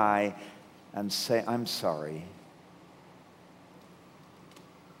her eye and say, I'm sorry.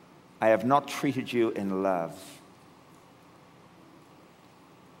 I have not treated you in love.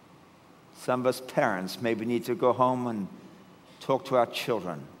 Some of us parents maybe need to go home and talk to our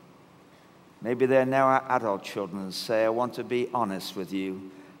children. Maybe they're now our adult children and say, I want to be honest with you.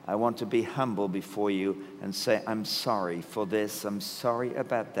 I want to be humble before you and say, I'm sorry for this. I'm sorry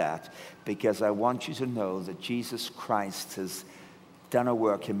about that, because I want you to know that Jesus Christ has done a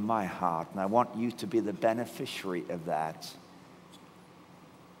work in my heart, and I want you to be the beneficiary of that.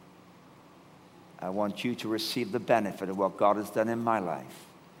 I want you to receive the benefit of what God has done in my life,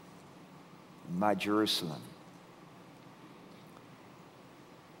 in my Jerusalem.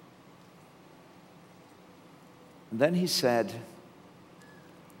 And then he said,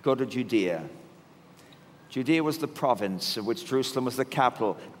 go to Judea. Judea was the province of which Jerusalem was the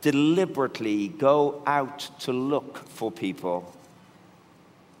capital. Deliberately go out to look for people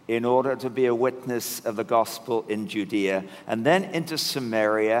in order to be a witness of the gospel in Judea. And then into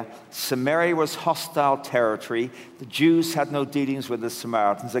Samaria. Samaria was hostile territory. The Jews had no dealings with the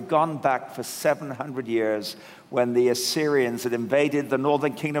Samaritans. They'd gone back for 700 years when the Assyrians had invaded the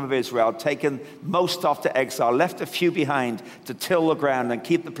northern kingdom of Israel, taken most off to exile, left a few behind to till the ground and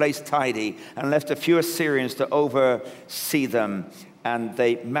keep the place tidy, and left a few Assyrians to oversee them. And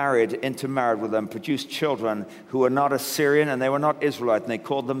they intermarried with them, produced children who were not Assyrian and they were not Israelite, and they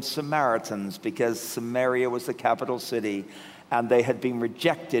called them Samaritans because Samaria was the capital city. And they had been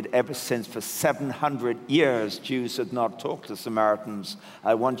rejected ever since. For 700 years, Jews had not talked to Samaritans.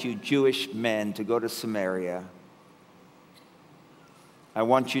 I want you Jewish men to go to Samaria. I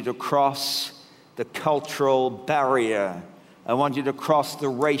want you to cross the cultural barrier. I want you to cross the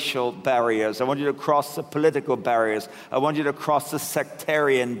racial barriers. I want you to cross the political barriers. I want you to cross the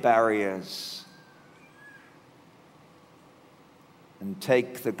sectarian barriers. And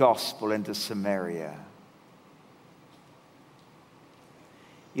take the gospel into Samaria.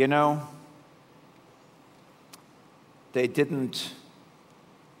 You know, they didn't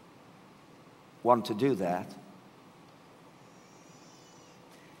want to do that.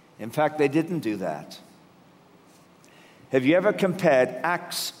 In fact, they didn't do that. Have you ever compared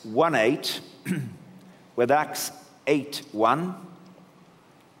Acts 1:8 with Acts 8:1?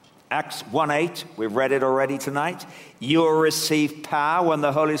 Acts 1:8, we've read it already tonight. You will receive power when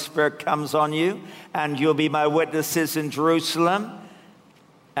the Holy Spirit comes on you, and you'll be my witnesses in Jerusalem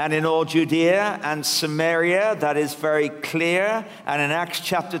and in all Judea and Samaria. That is very clear. And in Acts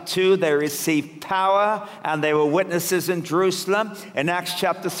chapter 2, they received power and they were witnesses in Jerusalem. In Acts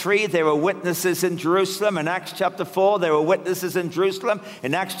chapter 3, they were witnesses in Jerusalem. In Acts chapter 4, they were witnesses in Jerusalem.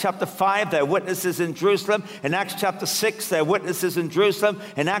 In Acts chapter 5, they're witnesses in Jerusalem. In Acts chapter 6, they're witnesses in Jerusalem.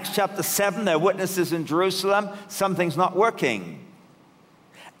 In Acts chapter 7, they're witnesses in Jerusalem. Something's not working.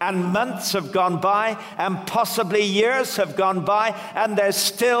 And months have gone by, and possibly years have gone by, and there's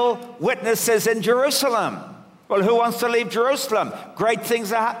still witnesses in Jerusalem. Well, who wants to leave Jerusalem? Great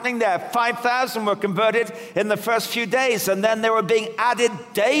things are happening there. 5,000 were converted in the first few days, and then there were being added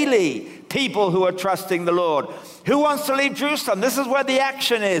daily people who are trusting the Lord. Who wants to leave Jerusalem? This is where the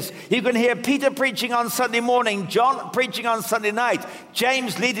action is. You can hear Peter preaching on Sunday morning, John preaching on Sunday night,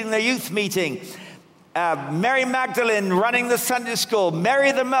 James leading the youth meeting, Mary Magdalene running the Sunday school,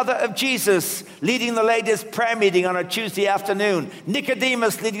 Mary the mother of Jesus leading the ladies' prayer meeting on a Tuesday afternoon,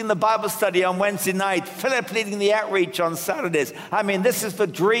 Nicodemus leading the Bible study on Wednesday night, Philip leading the outreach on Saturdays. I mean, this is the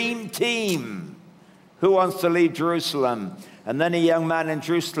dream team. Who wants to leave Jerusalem? And then a young man in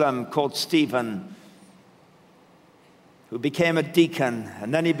Jerusalem called Stephen, who became a deacon,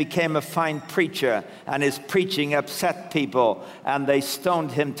 and then he became a fine preacher, and his preaching upset people, and they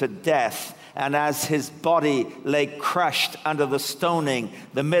stoned him to death. And as his body lay crushed under the stoning,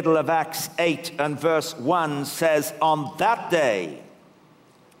 the middle of Acts 8 and verse 1 says, on that day,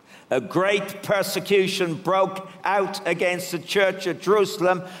 a great persecution broke out against the church at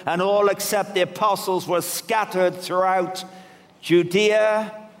Jerusalem, and all except the apostles were scattered throughout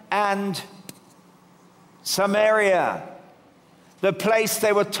Judea and Samaria. The place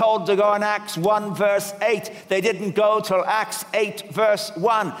they were told to go in Acts 1 verse 8. They didn't go till Acts 8 verse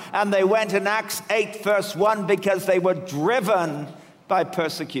 1. And they went in Acts 8 verse 1 because they were driven by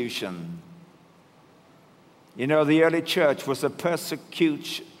persecution. You know, the early church was a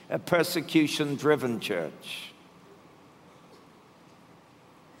persecution-driven church.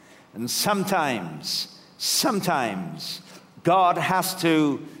 And sometimes God has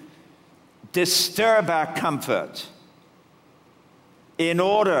to disturb our comfort in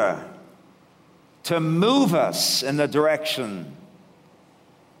order to move us in the direction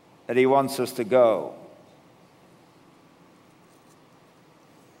that he wants us to go.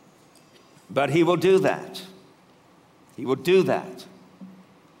 But he will do that. He will do that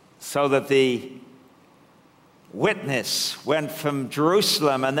so that the witness went from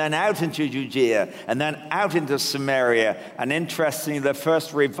Jerusalem and then out into Judea and then out into Samaria. And interestingly, the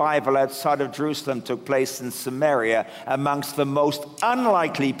first revival outside of Jerusalem took place in Samaria amongst the most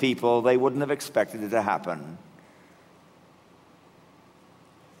unlikely people. They wouldn't have expected it to happen.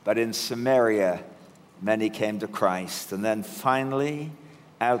 But in Samaria, many came to Christ. And then finally,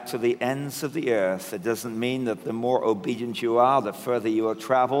 out to the ends of the earth. It doesn't mean that the more obedient you are, the further you will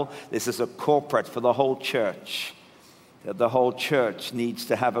travel. This is a corporate for the whole church, that the whole church needs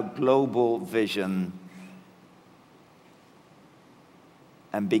to have a global vision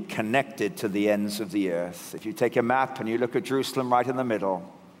and be connected to the ends of the earth. If you take a map and you look at Jerusalem right in the middle,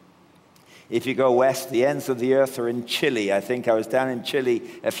 if you go west, the ends of the earth are in Chile. I think I was down in Chile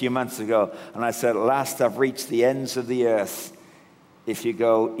a few months ago, and I said, at last I've reached the ends of the earth. If you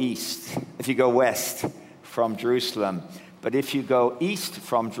go west from Jerusalem. But if you go east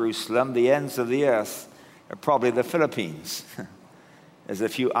from Jerusalem, the ends of the earth are probably the Philippines. There's a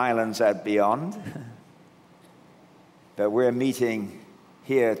few islands out beyond. But we're meeting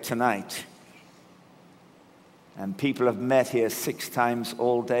here tonight. And people have met here 6 times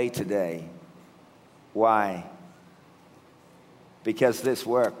all day today. Why? Because this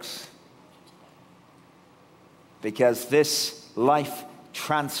works. Because this life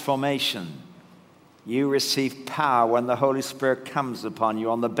transformation, you receive power when the Holy Spirit comes upon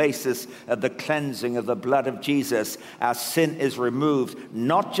you on the basis of the cleansing of the blood of Jesus. Our sin is removed,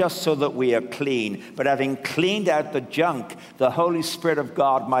 not just so that we are clean, but having cleaned out the junk, the Holy Spirit of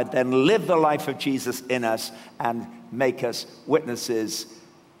God might then live the life of Jesus in us and make us witnesses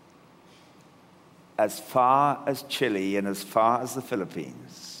as far as Chile and as far as the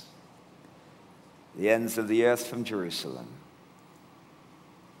Philippines, the ends of the earth from Jerusalem.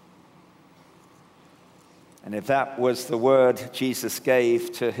 And if that was the word Jesus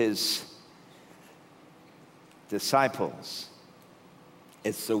gave to his disciples,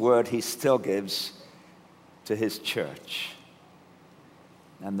 it's the word he still gives to his church.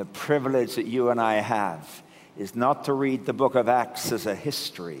 And the privilege that you and I have is not to read the book of Acts as a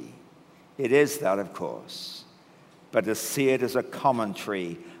history. It is that, of course, but to see it as a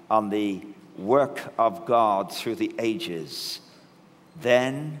commentary on the work of God through the ages,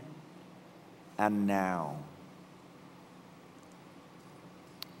 then and now.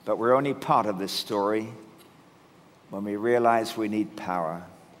 But we're only part of this story when we realize we need power.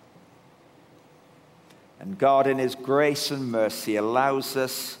 And God, in his grace and mercy, allows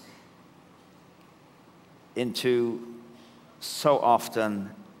us into so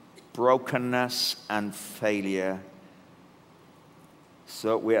often brokenness and failure, so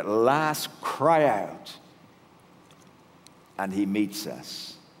that we at last cry out and he meets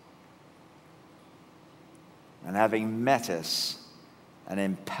us. And having met us and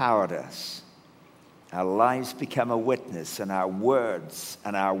empowered us, our lives become a witness, and our words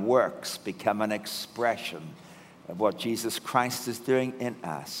and our works become an expression of what Jesus Christ is doing in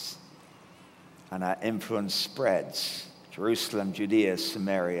us. And our influence spreads Jerusalem, Judea,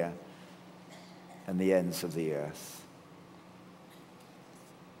 Samaria, and the ends of the earth.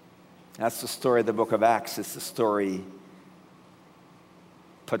 That's the story of the book of Acts. It's the story,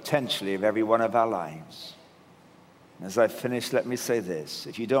 potentially, of every one of our lives. As I finish, let me say this.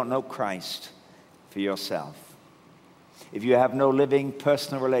 If you don't know Christ for yourself, if you have no living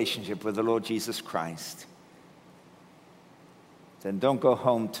personal relationship with the Lord Jesus Christ, then don't go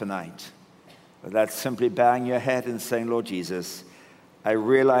home tonight without simply bowing your head and saying, Lord Jesus, I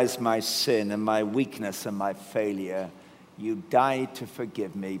realize my sin and my weakness and my failure. You died to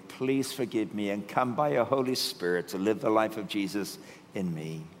forgive me. Please forgive me and come by your Holy Spirit to live the life of Jesus in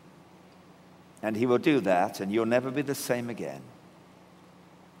me. And he will do that, and you'll never be the same again.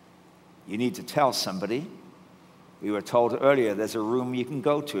 You need to tell somebody. We were told earlier there's a room you can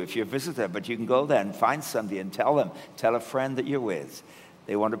go to if you're a visitor, but you can go there and find somebody and tell them. Tell a friend that you're with.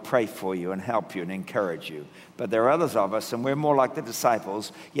 They want to pray for you and help you and encourage you. But there are others of us, and we're more like the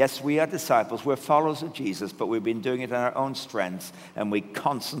disciples. Yes, we are disciples. We're followers of Jesus, but we've been doing it in our own strength, and we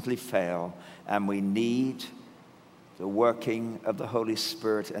constantly fail, and we need the working of the Holy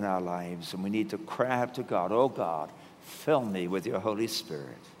Spirit in our lives. And we need to cry out to God, oh God, fill me with your Holy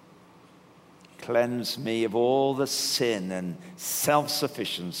Spirit. Cleanse me of all the sin and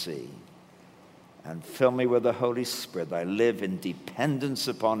self-sufficiency. And fill me with the Holy Spirit. I live in dependence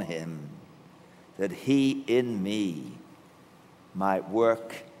upon him, that he in me might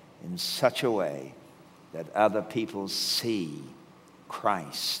work in such a way that other people see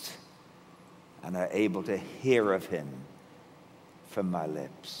Christ and are able to hear of him from my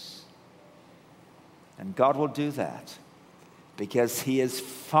lips. And God will do that because he is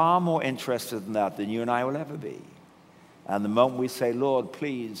far more interested in that than you and I will ever be. And the moment we say, Lord,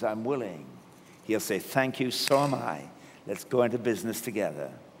 please, I'm willing, he'll say, thank you, so am I. Let's go into business together.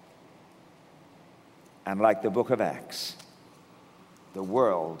 And like the book of Acts, the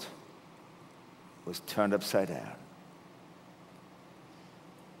world was turned upside down.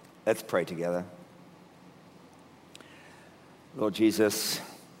 Let's pray together. Lord Jesus,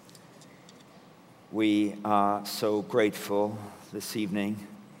 We are so grateful this evening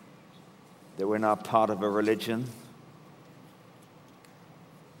that we're not part of a religion.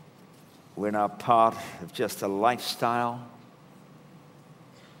 We're not part of just a lifestyle,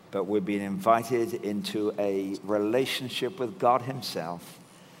 but we've been invited into a relationship with God himself,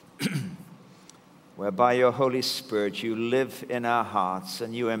 whereby your Holy Spirit, you live in our hearts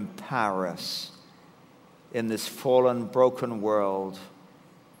and you empower us in this fallen, broken world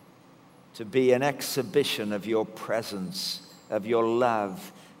to be an exhibition of your presence, of your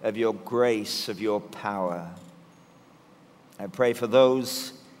love, of your grace, of your power. I pray for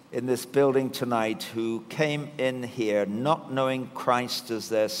those in this building tonight who came in here not knowing Christ as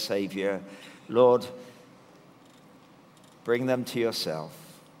their Savior. Lord, bring them to yourself.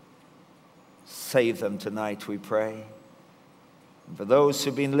 Save them tonight, we pray. And for those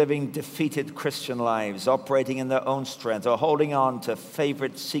who've been living defeated Christian lives, operating in their own strength, or holding on to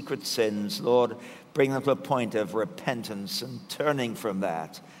favorite secret sins, Lord, bring them to a point of repentance and turning from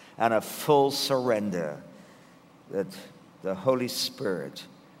that and a full surrender, that the Holy Spirit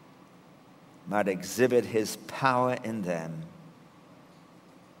might exhibit his power in them.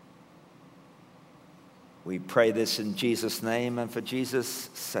 We pray this in Jesus' name and for Jesus'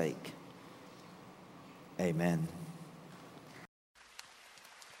 sake. Amen.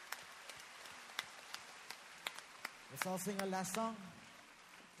 Let's all sing our last song.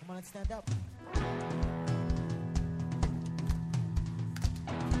 Come on and stand up.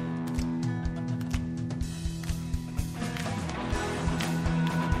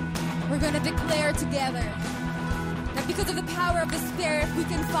 We're going to declare together that because of the power of the Spirit, we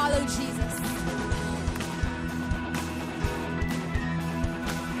can follow Jesus.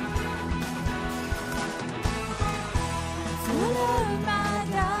 So Lord, my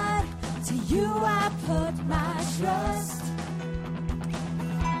God, to you I put my trust.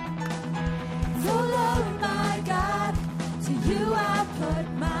 So Lord, my God, to you I put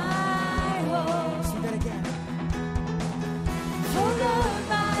my hope. Sing that again. So Lord,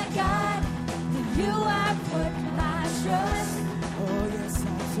 my God, to you I put my trust. Oh, yes, I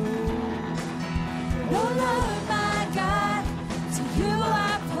do. Oh Lord, my God, to you I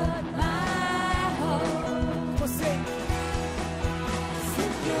put my hope. Go sing.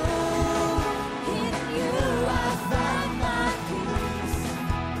 In you I find my peace.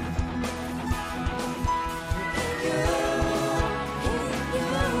 In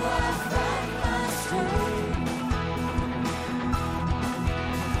you I find my strength.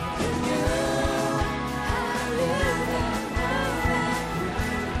 In you I live and move and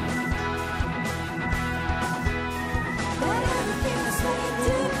breathe. Let everything I say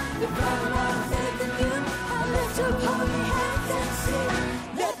do be proud of faith in you. I lift up holy hands and sing.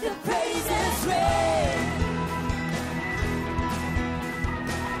 Let the praises ring.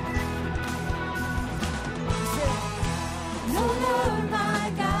 Oh Lord,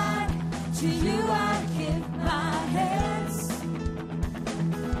 my God, to you I give my hands.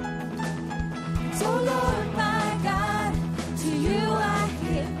 Oh Lord, my God, to you I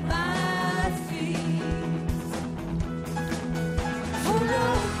give my feet. Oh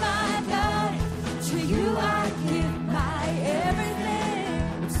Lord, my God, to you I give my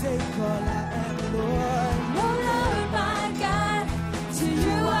everything. Say, call I am Lord. Oh Lord, my God, to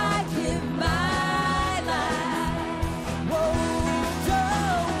you I give my life. Whoa,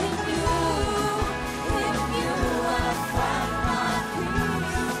 In you I find my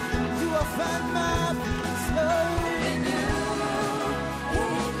peace. you will find my peace, Lord. In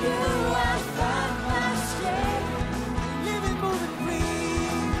you I find my strength. Living, moving,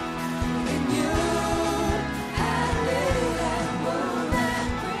 breathe. In you I live and move and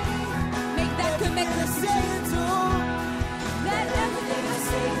breathe. Make that commitment to Say Jesus. it to Let everything I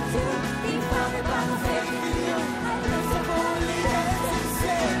say and do be founded by the faith in you. I lift up holy hands and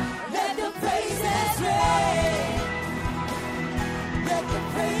say, let the praises ring. let the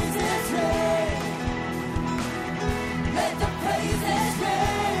praises ring. Let the praises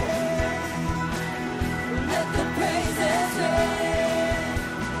ring. Let the praises ring.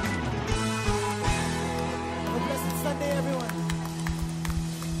 Have a blessed Sunday, everyone.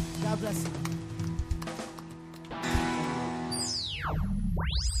 God bless you.